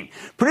well-oiled machine.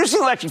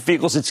 Producing electric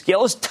vehicles at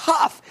scale is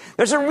tough.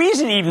 There's a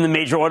reason even the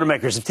major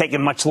automakers have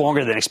taken much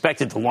longer than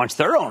expected to launch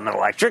their own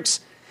electrics.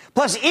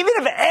 Plus, even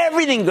if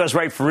everything goes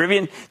right for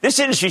Rivian, this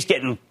industry's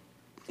getting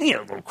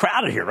a little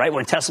crowded here, right?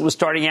 When Tesla was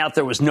starting out,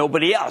 there was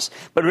nobody else.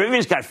 But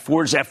Rivian's got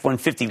Ford's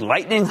F-150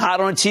 Lightning hot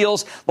on its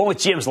heels, along with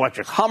GM's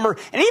electric Hummer,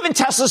 and even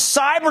Tesla's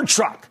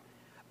Cybertruck.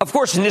 Of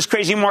course, in this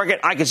crazy market,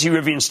 I can see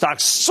Rivian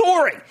stocks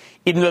soaring,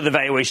 even though the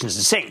valuation is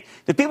insane.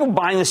 The people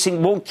buying this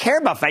thing won't care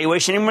about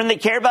valuation anymore than they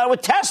care about it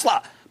with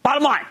Tesla.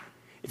 Bottom line,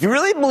 if you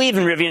really believe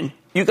in Rivian,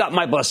 you got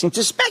my blessing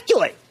to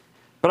speculate.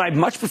 But I'd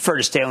much prefer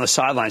to stay on the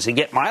sidelines and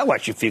get my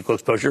electric vehicle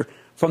exposure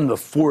from the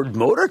Ford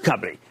Motor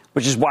Company,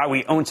 which is why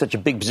we own such a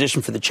big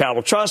position for the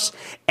Charitable Trust.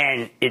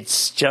 And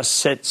it's just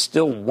set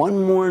still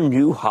one more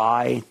new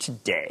high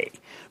today.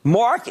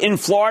 Mark in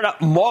Florida.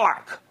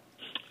 Mark.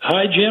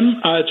 Hi,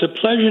 Jim. It's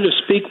a pleasure to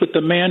speak with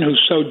the man who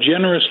so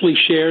generously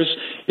shares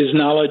his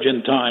knowledge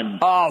and time.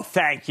 Oh,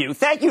 thank you.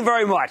 Thank you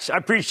very much. I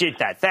appreciate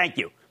that. Thank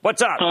you.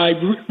 What's up? I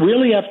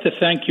really have to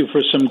thank you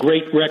for some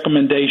great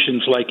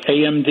recommendations like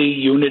AMD,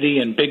 Unity,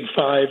 and Big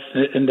Five,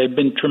 and they've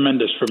been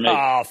tremendous for me.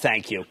 Oh,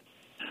 thank you.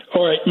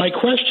 All right, my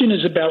question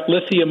is about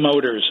Lithia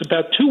Motors.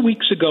 About 2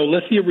 weeks ago,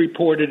 Lithia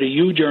reported a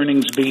huge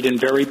earnings beat and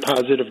very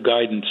positive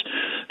guidance.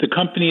 The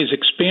company is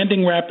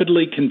expanding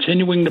rapidly,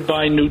 continuing to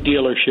buy new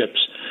dealerships.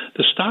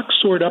 The stock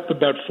soared up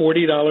about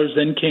 $40,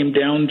 then came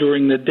down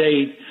during the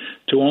day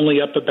to only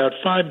up about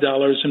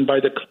 $5, and by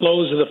the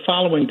close of the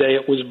following day,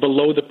 it was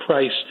below the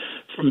price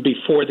from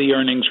before the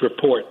earnings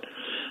report.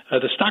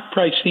 The stock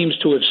price seems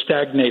to have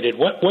stagnated.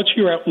 What's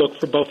your outlook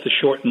for both the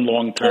short and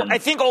long term? Well, I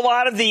think a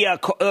lot of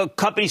the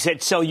companies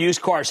that sell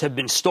used cars have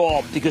been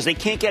stalled because they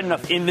can't get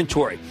enough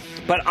inventory.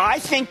 But I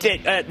think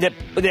that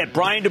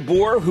Brian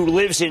DeBoer, who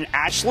lives in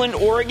Ashland,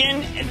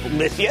 Oregon, and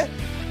Lithia,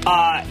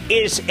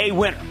 is a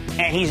winner.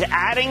 And he's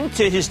adding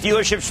to his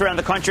dealerships around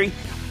the country.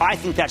 I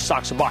think that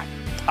stock's a buy,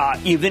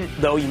 even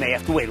though you may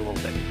have to wait a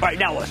little bit. All right,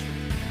 now listen.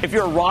 If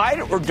you're a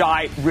ride or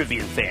die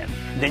Rivian fan,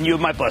 then you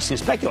have my blessing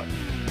to speculate.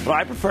 But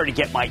I prefer to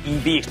get my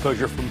EV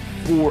exposure from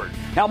Ford.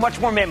 Now, much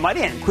more made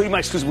money, including my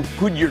exclusive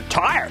Goodyear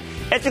tire.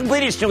 After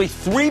completing its nearly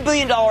 $3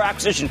 billion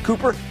acquisition of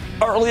Cooper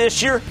earlier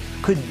this year,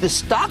 could the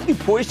stock be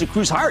poised to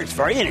cruise higher? It's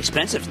very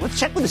inexpensive. Let's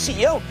check with the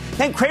CEO.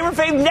 Then Kramer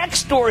fame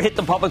Nextdoor hit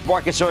the public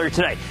markets earlier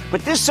today.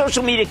 But this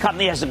social media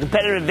company has a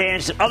competitive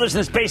advantage that others in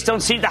the space don't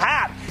seem to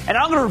have. And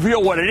I'm going to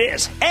reveal what it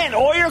is. And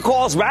all your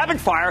calls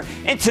rapid fire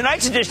in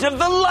tonight's edition of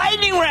the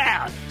Lightning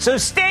Round. So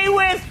stay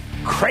with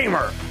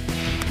Kramer.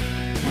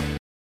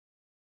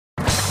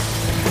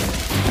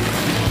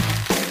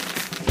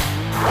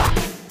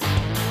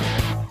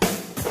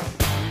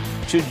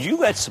 Should you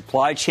let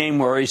supply chain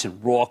worries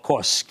and raw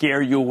costs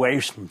scare you away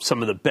from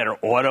some of the better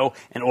auto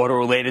and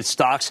auto-related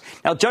stocks?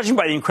 Now, judging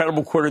by the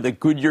incredible quarter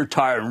that Goodyear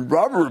Tire and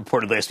Rubber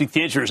reported last week,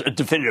 the answer is a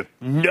definitive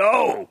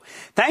no.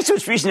 Thanks to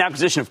its recent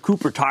acquisition of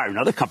Cooper Tire,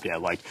 another company I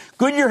like,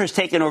 Goodyear has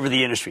taken over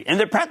the industry, and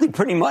they're practically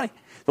printing money.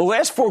 The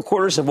last 4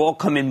 quarters have all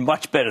come in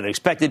much better than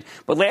expected,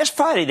 but last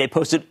Friday they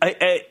posted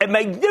a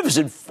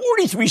magnificent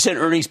 43-cent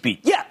earnings beat.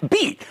 Yeah,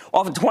 beat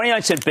off a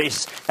 29-cent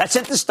basis. That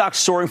sent the stock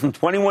soaring from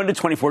 21 to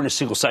 24 in a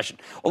single session,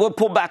 although it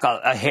pulled back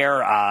a hair,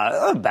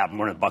 about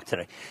more than $1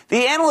 today.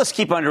 The analysts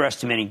keep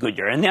underestimating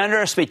Goodyear, and they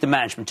underestimate the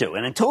management too.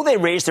 And until they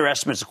raise their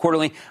estimates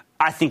accordingly,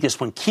 I think this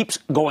one keeps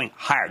going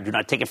higher. Do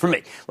not take it from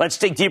me. Let's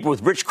dig deeper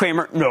with Rich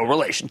Kramer, no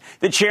relation,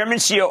 the chairman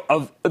and CEO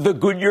of the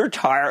Goodyear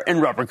Tire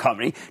and Rubber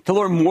Company, to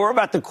learn more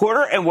about the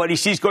quarter and what he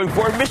sees going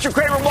forward. Mr.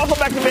 Kramer, welcome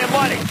back to Mad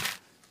Money.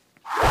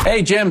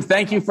 Hey, Jim,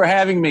 thank you for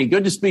having me.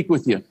 Good to speak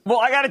with you. Well,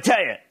 I got to tell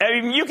you, I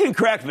mean, you can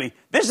correct me.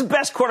 This is the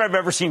best quarter I've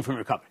ever seen from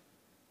your company.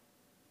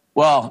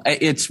 Well,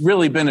 it's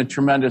really been a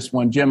tremendous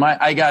one, Jim.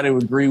 I got to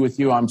agree with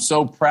you. I'm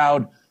so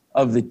proud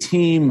of the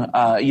team.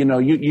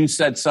 You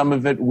said some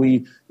of it.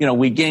 We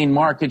gained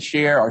market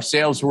share. Our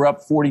sales were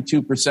up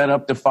 42%,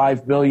 up to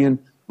 $5 billion.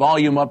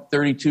 Volume up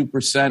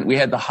 32%. We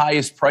had the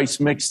highest price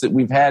mix that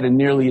we've had in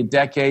nearly a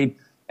decade.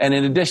 And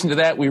in addition to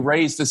that, we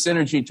raised the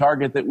synergy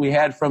target that we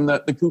had from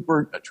the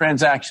Cooper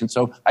transaction.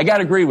 So I got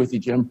to agree with you,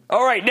 Jim.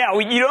 All right. Now,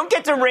 you don't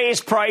get to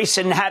raise price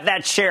and have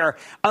that share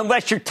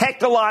unless you're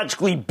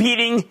technologically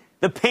beating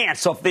the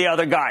pants off the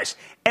other guys.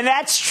 And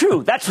that's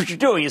true. That's what you're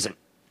doing, isn't it?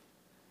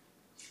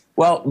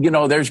 Well,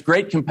 there's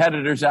great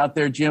competitors out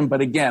there, Jim.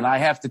 But again, I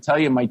have to tell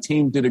you, my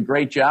team did a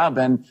great job.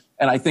 And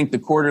I think the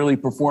quarterly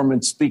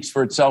performance speaks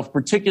for itself,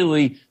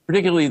 particularly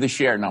the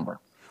share number.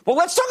 Well,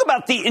 let's talk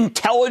about the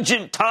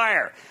intelligent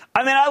tire.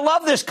 I mean, I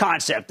love this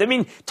concept. I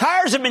mean,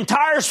 tires have been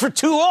tires for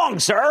too long,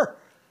 sir.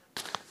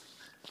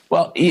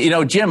 Well,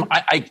 Jim,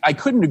 I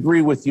couldn't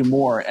agree with you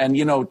more. And,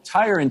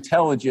 tire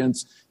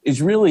intelligence is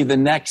really the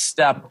next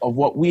step of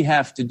what we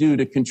have to do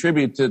to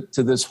contribute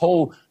to this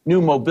whole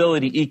new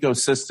mobility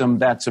ecosystem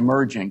that's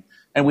emerging.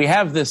 And we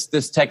have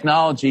this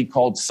technology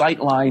called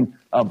Sightline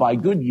by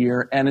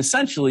Goodyear. And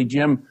essentially,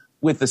 Jim,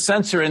 with the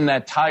sensor in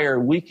that tire,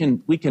 we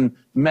can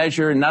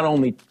measure not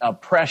only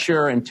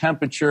pressure and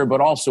temperature,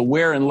 but also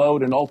wear and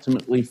load and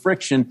ultimately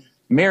friction.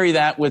 Marry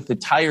that with the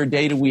tire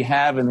data we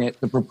have and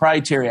the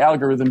proprietary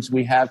algorithms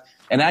we have,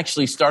 and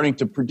actually starting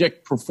to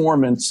predict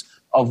performance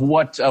of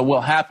what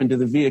will happen to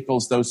the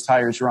vehicles those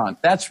tires are on.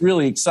 That's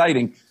really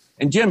exciting.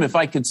 And Jim, if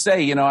I could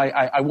say,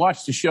 I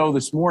watched a show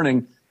this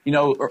morning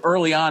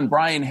early on,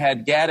 Brian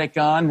had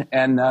Gatik on,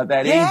 and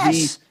that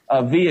yes.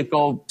 AV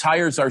vehicle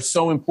tires are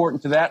so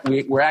important to that.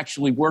 We're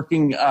actually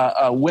working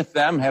with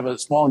them, have a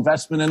small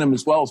investment in them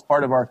as well as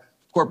part of our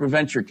corporate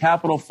venture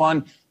capital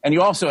fund. And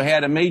you also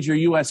had a major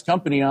U.S.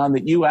 company on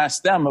that you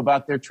asked them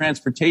about their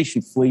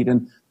transportation fleet.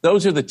 And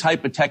those are the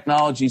type of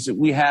technologies that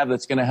we have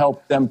that's going to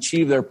help them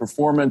achieve their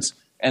performance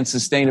and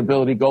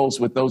sustainability goals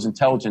with those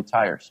intelligent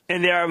tires.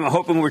 And there, I'm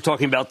hoping we're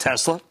talking about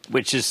Tesla,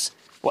 which is,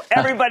 well,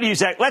 everybody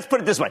who's, let's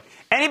put it this way.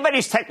 Anybody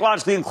who's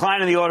technologically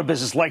inclined in the auto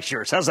business likes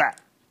yours. How's that?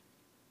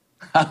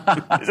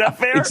 Is that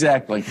fair?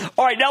 Exactly.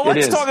 All right, now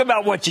let's talk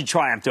about what you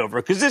triumphed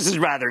over, because this is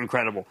rather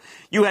incredible.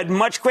 You had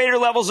much greater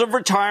levels of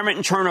retirement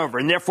and turnover,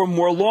 and therefore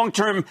more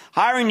long-term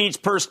hiring needs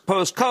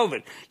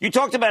post-COVID. You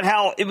talked about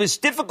how it was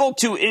difficult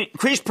to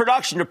increase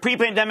production to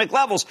pre-pandemic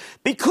levels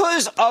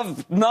because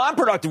of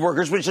non-productive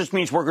workers, which just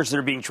means workers that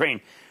are being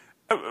trained.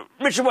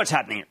 Richard, what's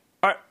happening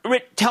here?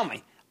 Rick, tell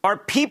me. Are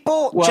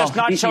people just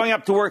not showing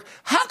up to work?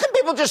 How can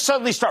people just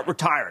suddenly start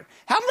retiring?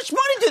 How much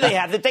money do they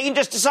have that they can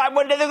just decide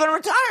one day they're going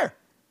to retire?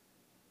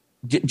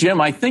 Jim,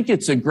 I think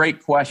it's a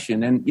great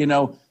question. And,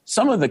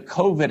 some of the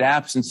COVID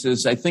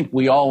absences, I think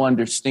we all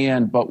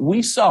understand, but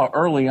we saw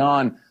early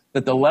on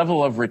that the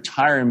level of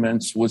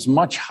retirements was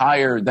much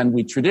higher than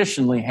we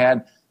traditionally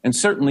had and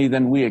certainly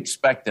than we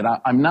expected.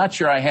 I'm not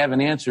sure I have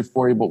an answer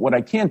for you, but what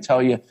I can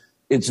tell you,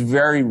 it's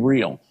very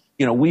real.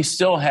 We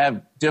still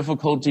have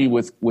difficulty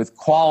with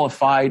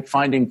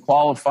finding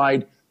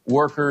qualified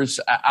workers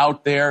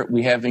out there.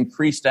 We have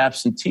increased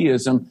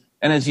absenteeism.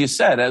 And as you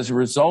said, as a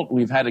result,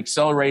 we've had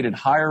accelerated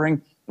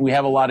hiring. We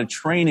have a lot of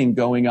training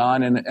going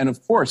on. And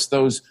of course,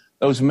 those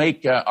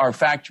make our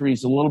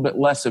factories a little bit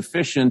less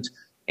efficient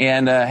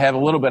and have a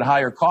little bit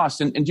higher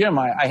costs. And Jim,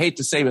 I hate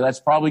to say, but that's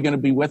probably going to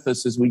be with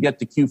us as we get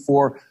to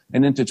Q4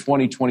 and into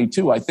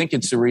 2022. I think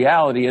it's a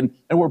reality. And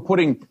we're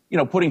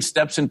putting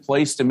steps in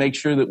place to make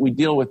sure that we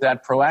deal with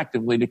that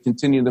proactively to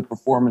continue the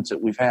performance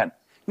that we've had.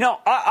 No,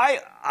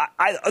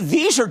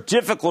 these are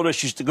difficult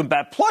issues to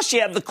combat. Plus,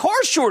 you have the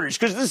car shortage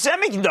because of the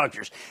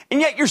semiconductors.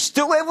 And yet you're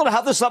still able to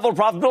have this level of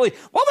profitability.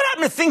 What would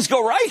happen if things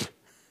go right?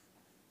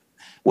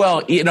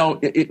 Well,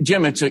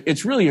 Jim,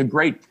 it's really a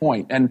great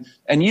point. And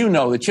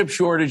the chip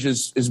shortage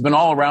has been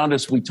all around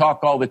us. We talk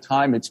all the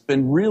time. It's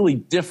been really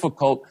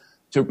difficult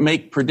to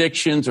make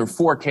predictions or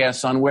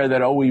forecasts on where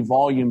that OE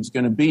volume is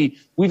going to be.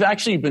 We've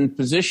actually been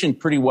positioned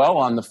pretty well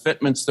on the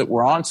fitments that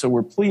we're on, so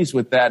we're pleased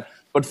with that.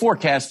 But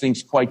forecasting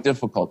is quite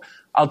difficult.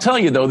 I'll tell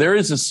you, though, there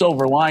is a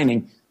silver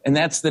lining, and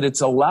that's that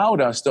it's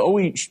allowed us, the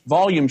OE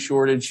volume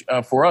shortage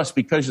for us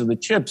because of the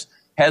chips,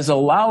 has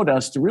allowed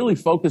us to really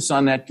focus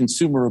on that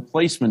consumer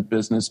replacement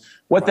business.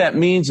 What that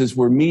means is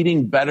we're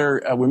meeting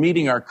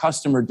our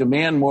customer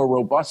demand more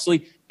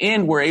robustly,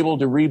 and we're able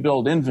to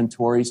rebuild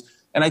inventories.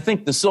 And I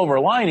think the silver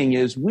lining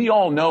is we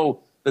all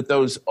know that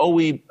those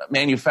OE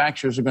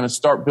manufacturers are going to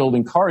start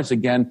building cars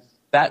again.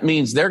 That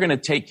means they're going to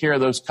take care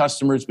of those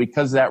customers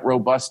because of that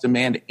robust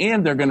demand,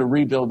 and they're going to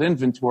rebuild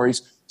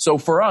inventories. So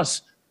for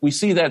us, we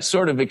see that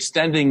sort of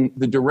extending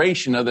the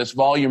duration of this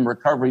volume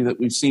recovery that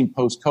we've seen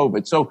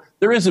post-COVID. So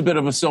there is a bit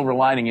of a silver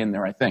lining in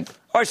there, I think.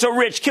 All right, so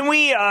Rich, can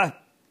we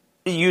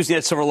use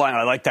that silver lining?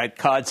 I like that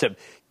concept.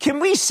 Can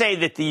we say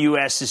that the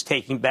U.S. is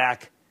taking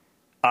back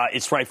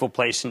its rightful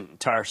place in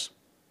tires?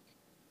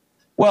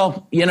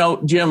 Well,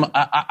 Jim,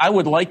 I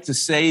would like to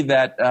say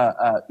that,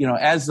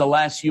 as the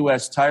last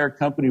U.S. tire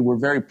company, we're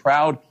very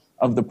proud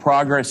of the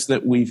progress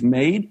that we've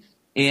made.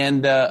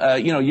 And,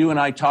 you and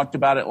I talked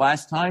about it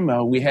last time.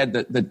 We had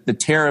the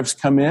tariffs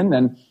come in.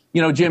 And,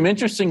 Jim,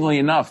 interestingly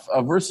enough,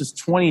 versus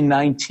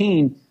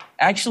 2019,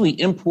 actually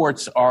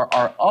imports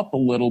are up a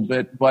little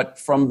bit. But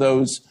from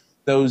those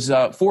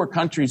 4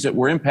 countries that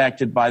were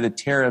impacted by the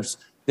tariffs,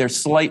 they're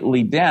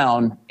slightly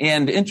down.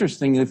 And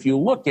interesting, if you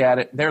look at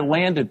it, their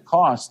landed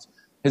cost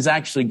has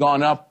actually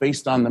gone up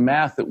based on the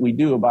math that we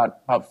do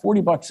about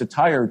 $40 a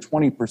tire,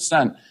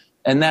 20%.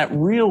 And that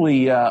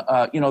really,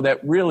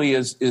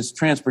 is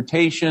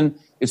transportation.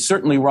 It's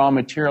certainly raw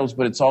materials,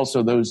 but it's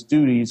also those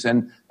duties.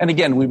 And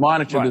again, we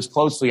monitor this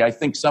closely. I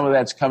think some of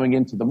that's coming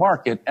into the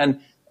market.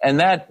 And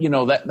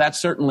that's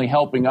certainly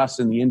helping us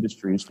in the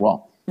industry as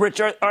well.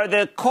 Rich, are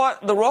the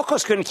raw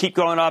costs going to keep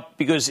going up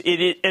because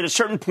at a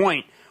certain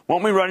point,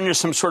 won't we run into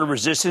some sort of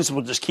resistance and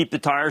we'll just keep the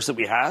tires that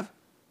we have?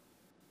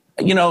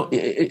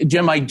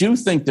 Jim, I do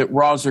think that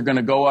raws are going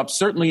to go up,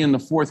 certainly in the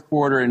fourth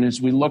quarter and as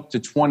we look to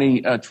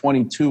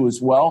 2022 as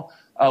well.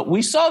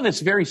 We saw this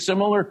very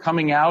similar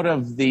coming out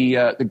of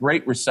the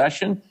Great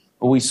Recession.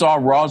 We saw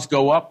raws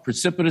go up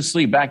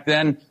precipitously. Back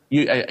then,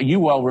 you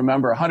well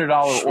remember,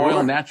 $100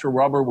 oil, natural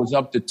rubber was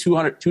up to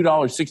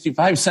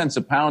 $2.65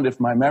 a pound, if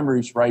my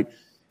memory's right.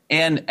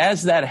 And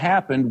as that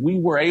happened, we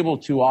were able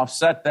to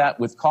offset that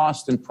with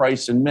cost and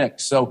price and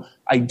mix. So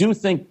I do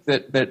think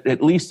that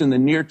at least in the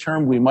near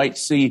term, we might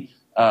see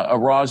a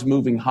raws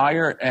moving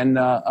higher. And,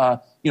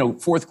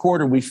 fourth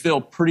quarter, we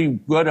feel pretty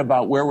good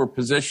about where we're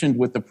positioned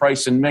with the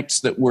price and mix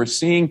that we're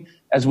seeing.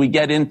 As we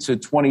get into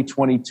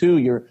 2022,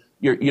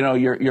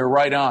 you're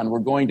right on. We're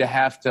going to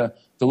have to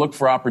to look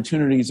for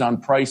opportunities on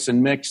price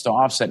and mix to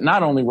offset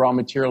not only raw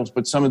materials,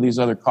 but some of these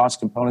other cost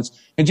components.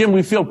 And, Jim,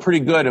 we feel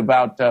pretty good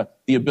about the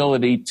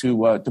ability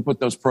to put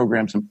those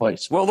programs in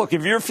place. Well, look,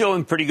 if you're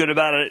feeling pretty good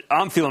about it,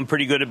 I'm feeling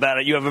pretty good about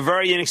it. You have a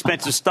very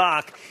inexpensive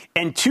stock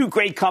and two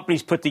great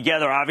companies put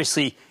together.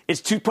 Obviously, it's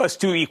 2 +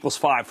 2 =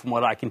 5 from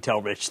what I can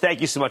tell, Rich.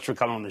 Thank you so much for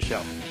coming on the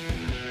show.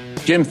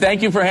 Jim,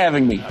 thank you for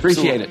having me.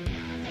 Appreciate it.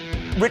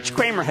 Rich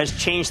Kramer has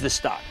changed the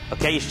stock,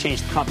 okay? He's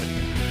changed the company.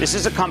 This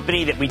is a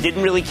company that we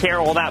didn't really care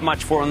all that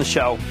much for on the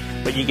show,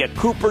 but you get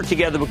Cooper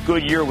together with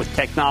Goodyear with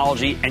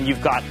technology, and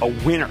you've got a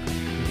winner.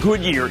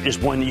 Goodyear is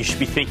one that you should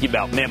be thinking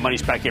about. Mad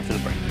Money's back here for the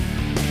break.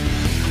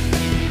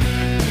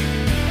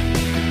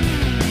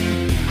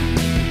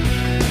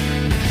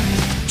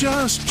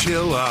 Just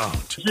chill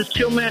out. Is this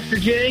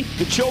Chillmaster Jay?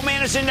 The Chill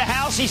Man is in the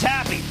house. He's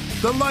happy.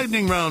 The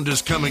lightning round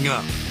is coming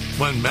up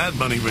when Mad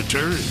Money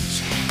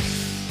returns.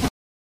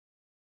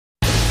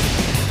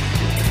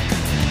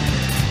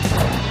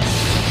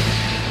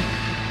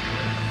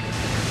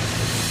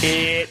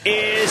 It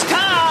is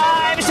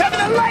time. It's time for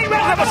the lightning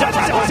round.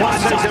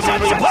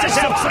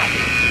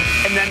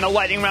 And then the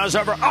lightning round is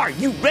over. Are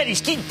you ready?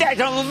 Steve Dax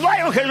on the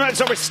lightning round.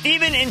 It's over.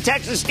 Steven in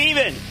Texas.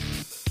 Steven.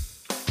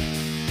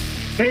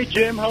 Hey,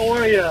 Jim. How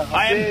are you?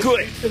 I am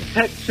good.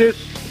 Texas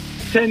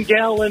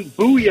 10-gallon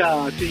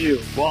booyah to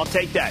you. Well, I'll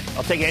take that.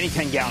 I'll take any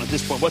 10-gallon at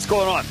this point. What's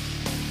going on?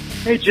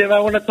 Hey, Jim. I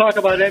want to talk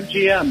about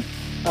MGM.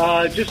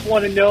 Just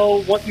want to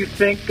know what you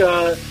think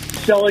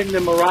selling the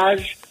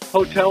Mirage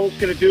Hotel is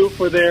going to do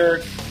for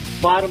their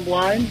bottom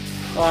line,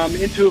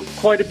 into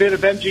quite a bit of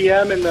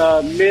MGM in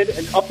the mid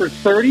and upper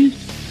 30s,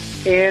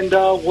 and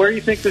where you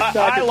think the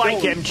stock is going. I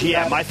like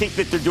MGM. I think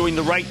that they're doing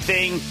the right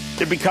thing.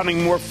 They're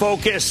becoming more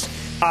focused.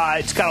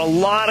 It's got a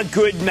lot of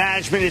good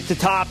management at the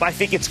top. I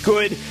think it's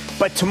good.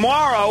 But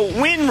tomorrow,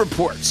 Wynn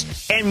reports.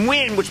 And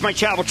Wynn, which my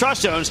Charitable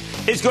Trust owns,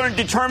 is going to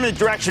determine the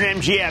direction of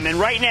MGM. And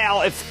right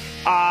now, if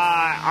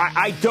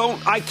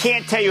I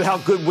can't tell you how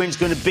good Wynn's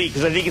going to be,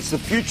 because I think it's the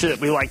future that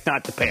we like,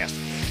 not the past.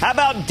 How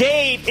about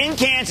Dave in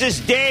Kansas?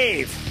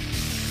 Dave.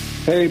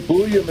 Hey,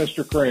 booyah,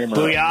 Mr. Kramer.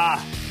 Booyah.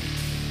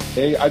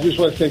 Hey, I just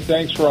want to say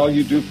thanks for all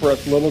you do for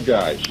us little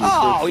guys.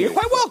 You're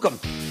quite welcome.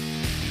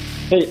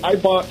 Hey, I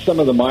bought some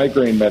of the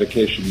migraine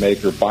medication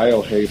maker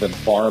Biohaven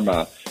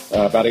Pharma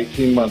about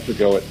 18 months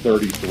ago at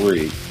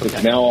 33.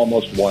 It's now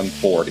almost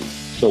 140.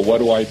 So what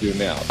do I do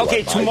now?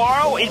 Okay,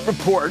 tomorrow it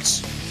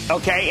reports,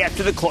 okay,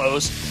 after the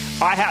close.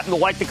 I happen to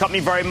like the company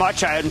very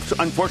much. I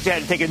unfortunately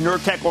had to take a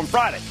Nurtec on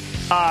Friday,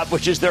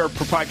 which is their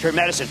proprietary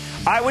medicine.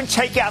 I would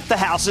take out the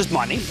house's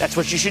money. That's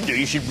what you should do.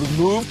 You should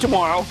remove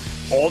tomorrow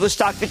all the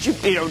stock that you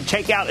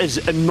take out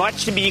as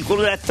much to be equal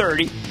to that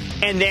 30,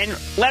 and then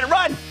let it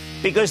run,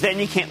 because then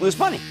you can't lose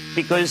money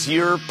because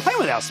you're playing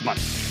with the house's money.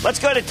 Let's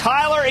go to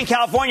Tyler in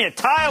California.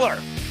 Tyler.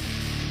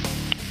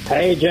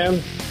 Hey,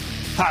 Jim.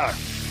 Tyler.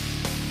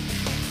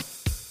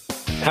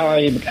 How are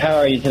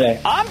you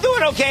today? I'm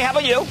doing okay. How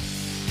about you?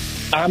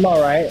 I'm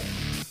all right.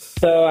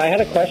 So I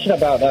had a question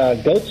about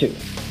GoTo.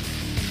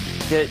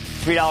 The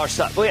 $3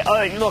 stuff.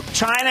 Look,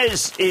 China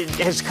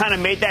has kind of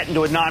made that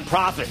into a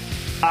nonprofit.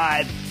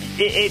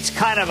 It's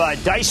kind of a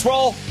dice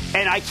roll,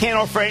 and I can't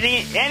offer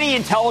any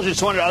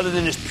intelligence on it other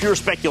than just pure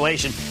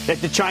speculation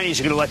that the Chinese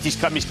are going to let these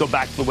companies go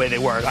back to the way they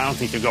were. I don't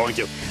think they're going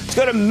to. Let's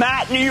go to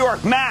Matt in New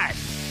York. Matt.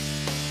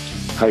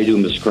 How you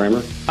doing, Mr.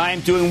 Kramer? I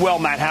am doing well,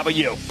 Matt. How about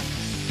you?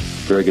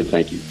 Very good,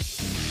 thank you.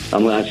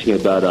 I'm asking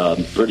about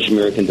British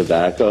American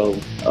Tobacco.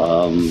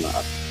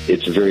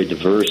 It's a very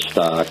diverse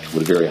stock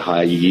with very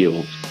high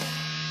yields.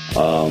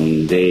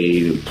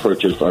 They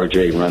purchased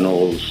R.J.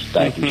 Reynolds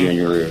back in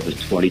January of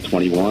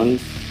 2021.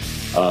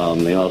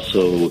 They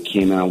also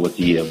came out with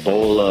the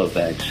Ebola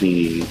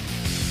vaccine,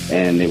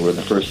 and they were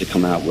the first to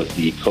come out with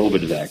the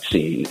COVID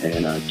vaccine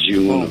in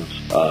June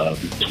of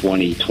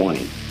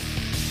 2020.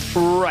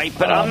 Right,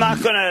 but I'm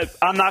not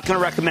gonna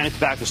recommend a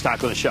tobacco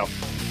stock on the show.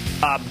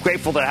 I'm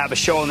grateful that I have a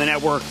show on the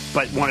network,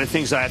 but one of the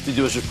things I have to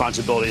do is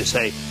responsibility to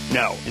say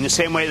no. In the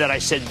same way that I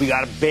said we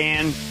got to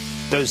ban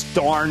those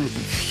darn,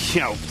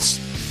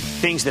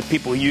 things that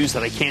people use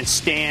that I can't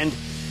stand,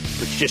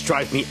 which just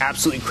drives me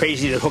absolutely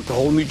crazy. That hooked a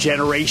whole new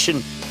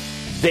generation,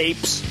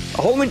 vapes,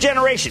 a whole new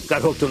generation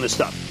got hooked on this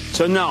stuff.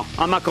 So no,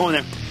 I'm not going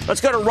there.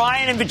 Let's go to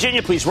Ryan in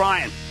Virginia, please.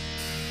 Ryan.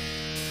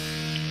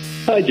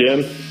 Hi,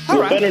 Jim.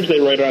 With Veterans Day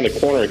right around the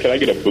corner, can I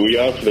get a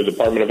booyah for the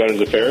Department of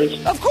Veterans Affairs?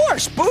 Of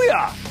course,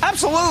 booyah.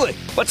 Absolutely.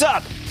 What's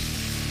up?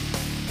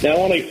 Now, I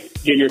want to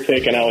get your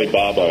take on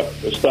Alibaba.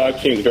 The stock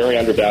seems very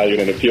undervalued,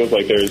 and it feels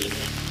like there's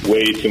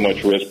way too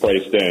much risk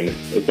priced in.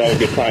 Is that a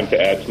good time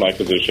to add to my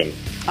position?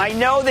 I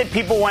know that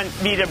people want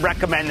me to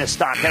recommend this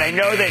stock, and I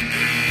know that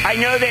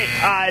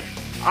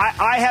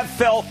I have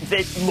felt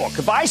that, look,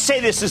 if I say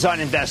this is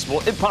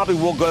uninvestable, it probably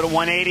will go to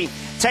 180.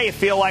 It's how you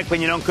feel like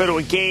when you don't go to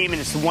a game and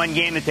it's the one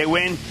game that they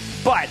win.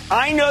 But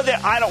I know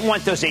that I don't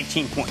want those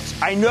 18 points.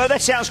 I know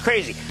that sounds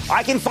crazy.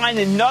 I can find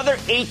another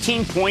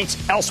 18 points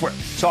elsewhere,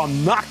 so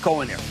I'm not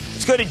going there.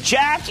 Let's go to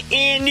Jack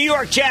in New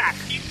York. Jack.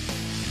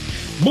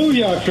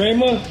 Booyah,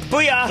 Kramer.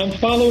 Booyah. I'm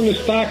following the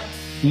stock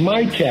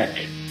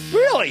Mytech.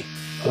 Really?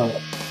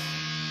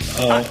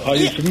 Are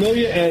you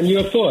familiar? And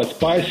your thoughts?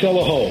 Buy, sell,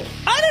 or hold?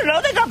 I don't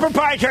know. They got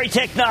proprietary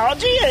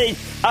technology,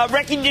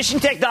 recognition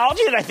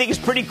technology that I think is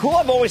pretty cool.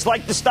 I've always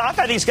liked the stock.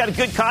 I think it's got a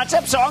good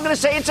concept, so I'm going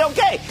to say it's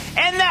okay.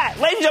 And that,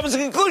 ladies and gentlemen, is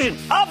the conclusion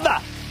of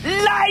the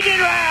Lightning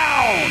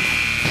Round.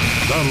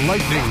 The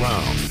Lightning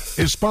Round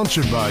is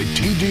sponsored by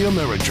TD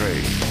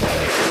Ameritrade.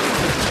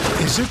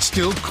 Is it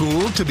still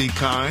cool to be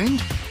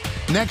kind?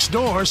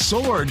 Nextdoor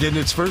soared in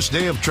its first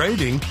day of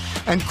trading,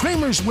 and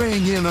Cramer's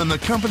weighing in on the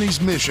company's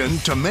mission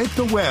to make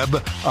the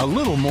web a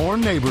little more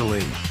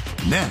neighborly.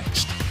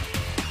 Next.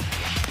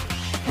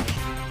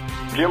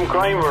 Jim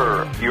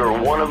Cramer, you're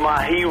one of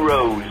my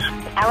heroes.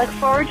 I look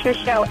forward to your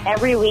show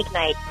every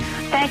weeknight.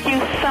 Thank you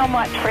so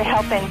much for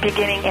helping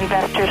beginning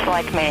investors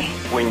like me.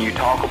 When you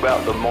talk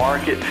about the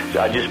market,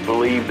 I just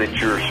believe that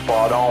you're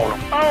spot on.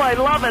 Oh, I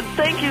love it.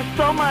 Thank you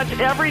so much.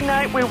 Every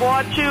night we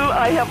watch you,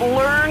 I have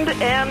learned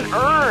and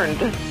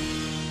earned.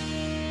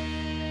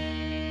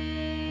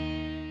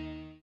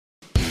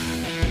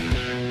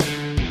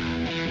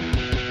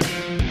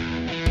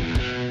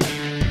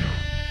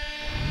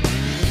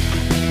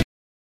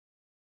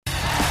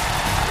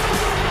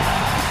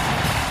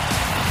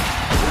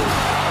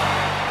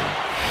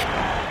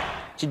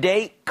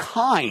 Today,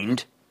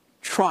 kind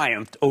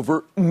triumphed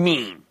over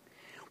mean.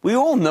 We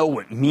all know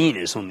what mean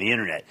is on the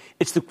internet.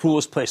 It's the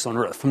cruelest place on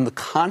earth, from the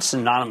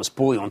constant anonymous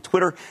bully on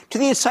Twitter to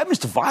the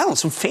incitements to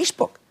violence on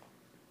Facebook.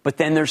 But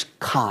then there's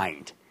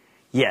kind.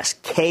 Yes,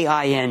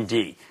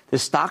 K-I-N-D, the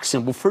stock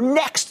symbol for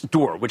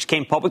Nextdoor, which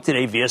came public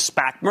today via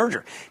SPAC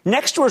merger.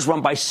 Nextdoor is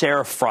run by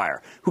Sarah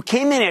Friar, who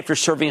came in after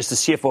serving as the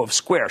CFO of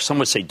Square, some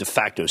would say de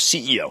facto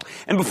CEO,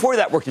 and before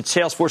that worked at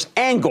Salesforce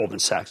and Goldman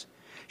Sachs.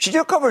 She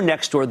took over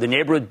Nextdoor, the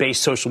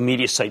neighborhood-based social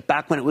media site,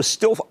 back when it was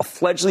still a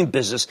fledgling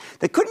business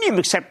that couldn't even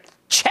accept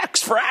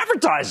checks for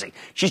advertising.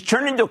 She's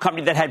turned into a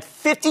company that had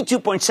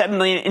 $52.7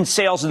 million in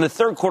sales in the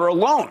third quarter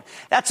alone.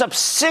 That's up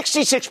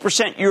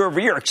 66% year over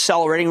year,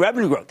 accelerating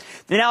revenue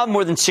growth. They now have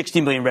more than 60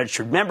 million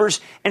registered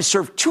members and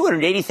serve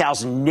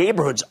 280,000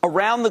 neighborhoods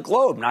around the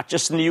globe, not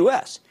just in the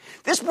U.S.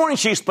 This morning,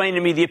 she explained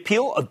to me the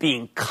appeal of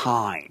being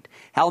kind,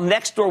 how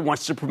Nextdoor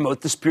wants to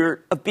promote the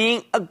spirit of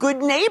being a good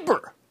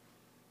neighbor.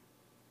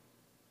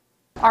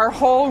 Our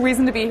whole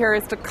reason to be here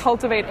is to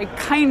cultivate a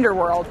kinder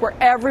world where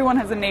everyone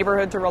has a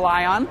neighborhood to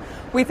rely on.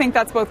 We think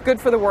that's both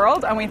good for the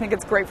world, and we think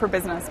it's great for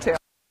business, too.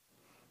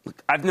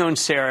 Look, I've known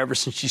Sarah ever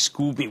since she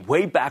schooled me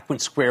way back when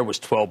Square was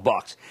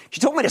 $12. She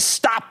told me to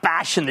stop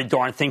bashing the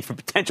darn thing for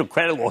potential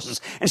credit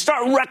losses and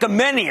start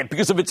recommending it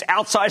because of its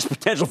outsized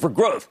potential for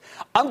growth.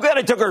 I'm glad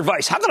I took her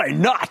advice. How could I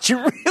not? She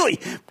really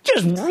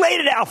just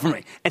laid it out for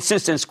me. And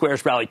since then,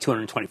 Square's rallied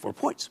 224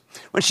 points.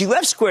 When she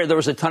left Square, there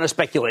was a ton of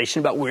speculation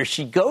about where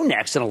she'd go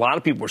next, and a lot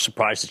of people were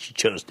surprised that she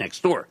chose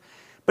Nextdoor.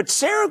 But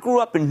Sarah grew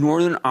up in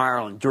Northern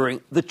Ireland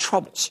during the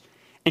Troubles.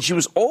 And she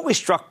was always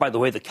struck by the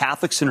way the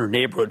Catholics in her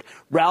neighborhood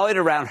rallied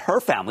around her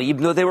family,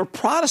 even though they were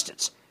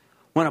Protestants.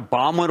 When a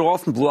bomb went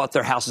off and blew out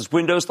their house's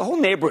windows, the whole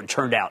neighborhood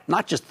turned out,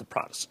 not just the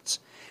Protestants.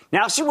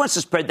 Now she wants to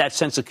spread that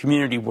sense of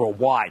community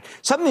worldwide,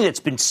 something that's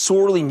been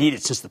sorely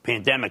needed since the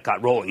pandemic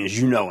got rolling, as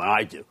you know and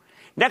I do.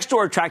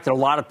 Nextdoor attracted a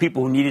lot of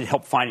people who needed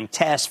help finding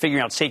tests,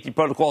 figuring out safety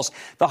protocols.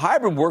 The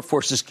hybrid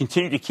workforces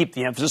continue to keep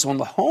the emphasis on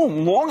the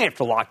home long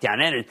after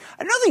lockdown ended.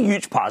 Another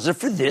huge positive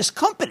for this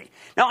company.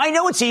 Now, I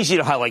know it's easy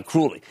to highlight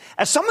cruelty.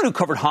 As someone who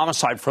covered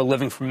homicide for a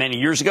living for many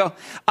years ago,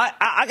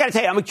 I got to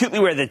tell you, I'm acutely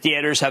aware that the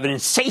editors have an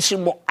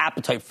insatiable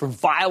appetite for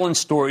violent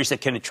stories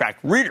that can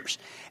attract readers.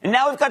 And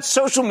now we've got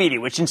social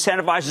media, which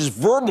incentivizes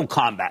verbal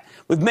combat,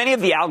 with many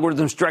of the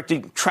algorithms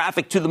directing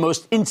traffic to the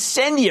most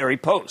incendiary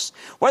posts.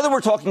 Whether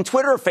we're talking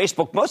Twitter or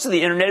Facebook, most of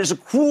the internet is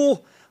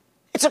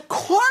it's a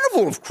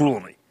carnival of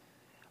cruelty.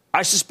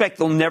 I suspect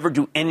they'll never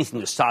do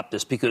anything to stop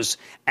this because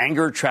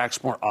anger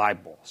attracts more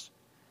eyeballs.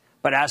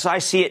 But as I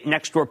see it,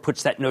 Nextdoor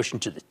puts that notion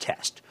to the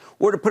test.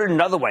 Or to put it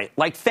another way,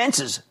 like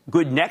fences,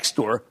 good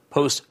Nextdoor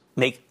posts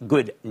make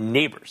good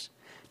neighbors.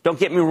 Don't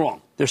get me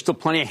wrong. There's still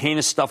plenty of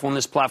heinous stuff on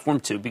this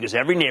platform, too, because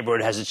every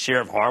neighborhood has its share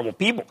of horrible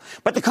people.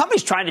 But the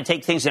company's trying to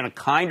take things in a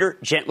kinder,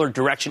 gentler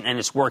direction, and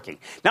it's working.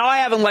 Now, I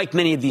haven't liked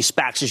many of these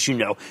SPACs, as you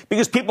know,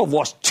 because people have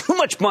lost too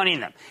much money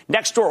in them.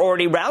 Nextdoor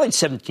already rallied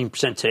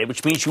 17% today,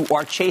 which means you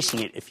are chasing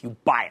it if you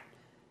buy it.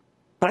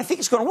 But I think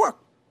it's going to work.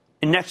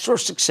 And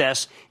Nextdoor's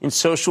success in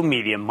social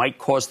media might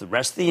cause the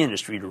rest of the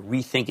industry to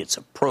rethink its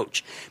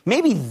approach.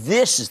 Maybe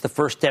this is the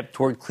first step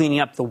toward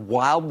cleaning up the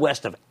wild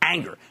west of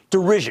anger,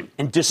 derision,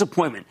 and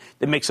disappointment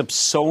that makes up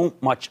so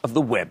much of the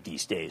web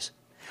these days.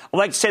 I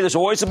like to say there's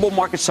always a bull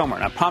market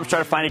somewhere, and I promise to try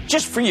to find it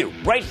just for you,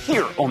 right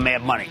here on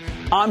Mad Money.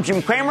 I'm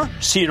Jim Cramer.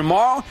 See you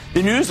tomorrow.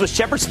 The news with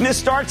Shepard Smith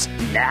starts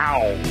now.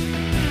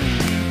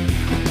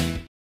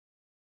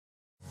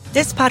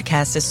 This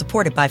podcast is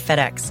supported by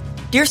FedEx.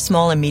 Dear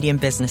small and medium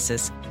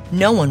businesses,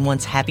 no one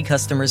wants happy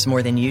customers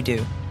more than you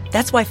do.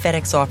 That's why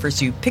FedEx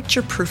offers you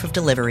picture proof of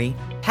delivery,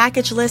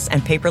 packageless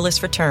and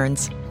paperless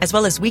returns, as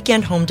well as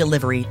weekend home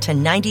delivery to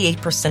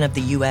 98% of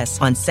the U.S.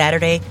 on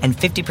Saturday and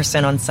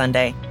 50% on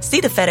Sunday.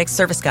 See the FedEx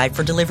service guide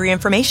for delivery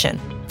information.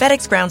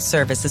 FedEx Ground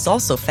service is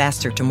also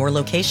faster to more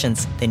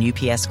locations than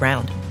UPS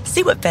Ground.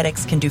 See what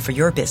FedEx can do for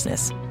your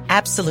business.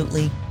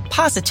 Absolutely,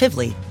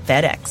 positively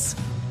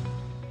FedEx.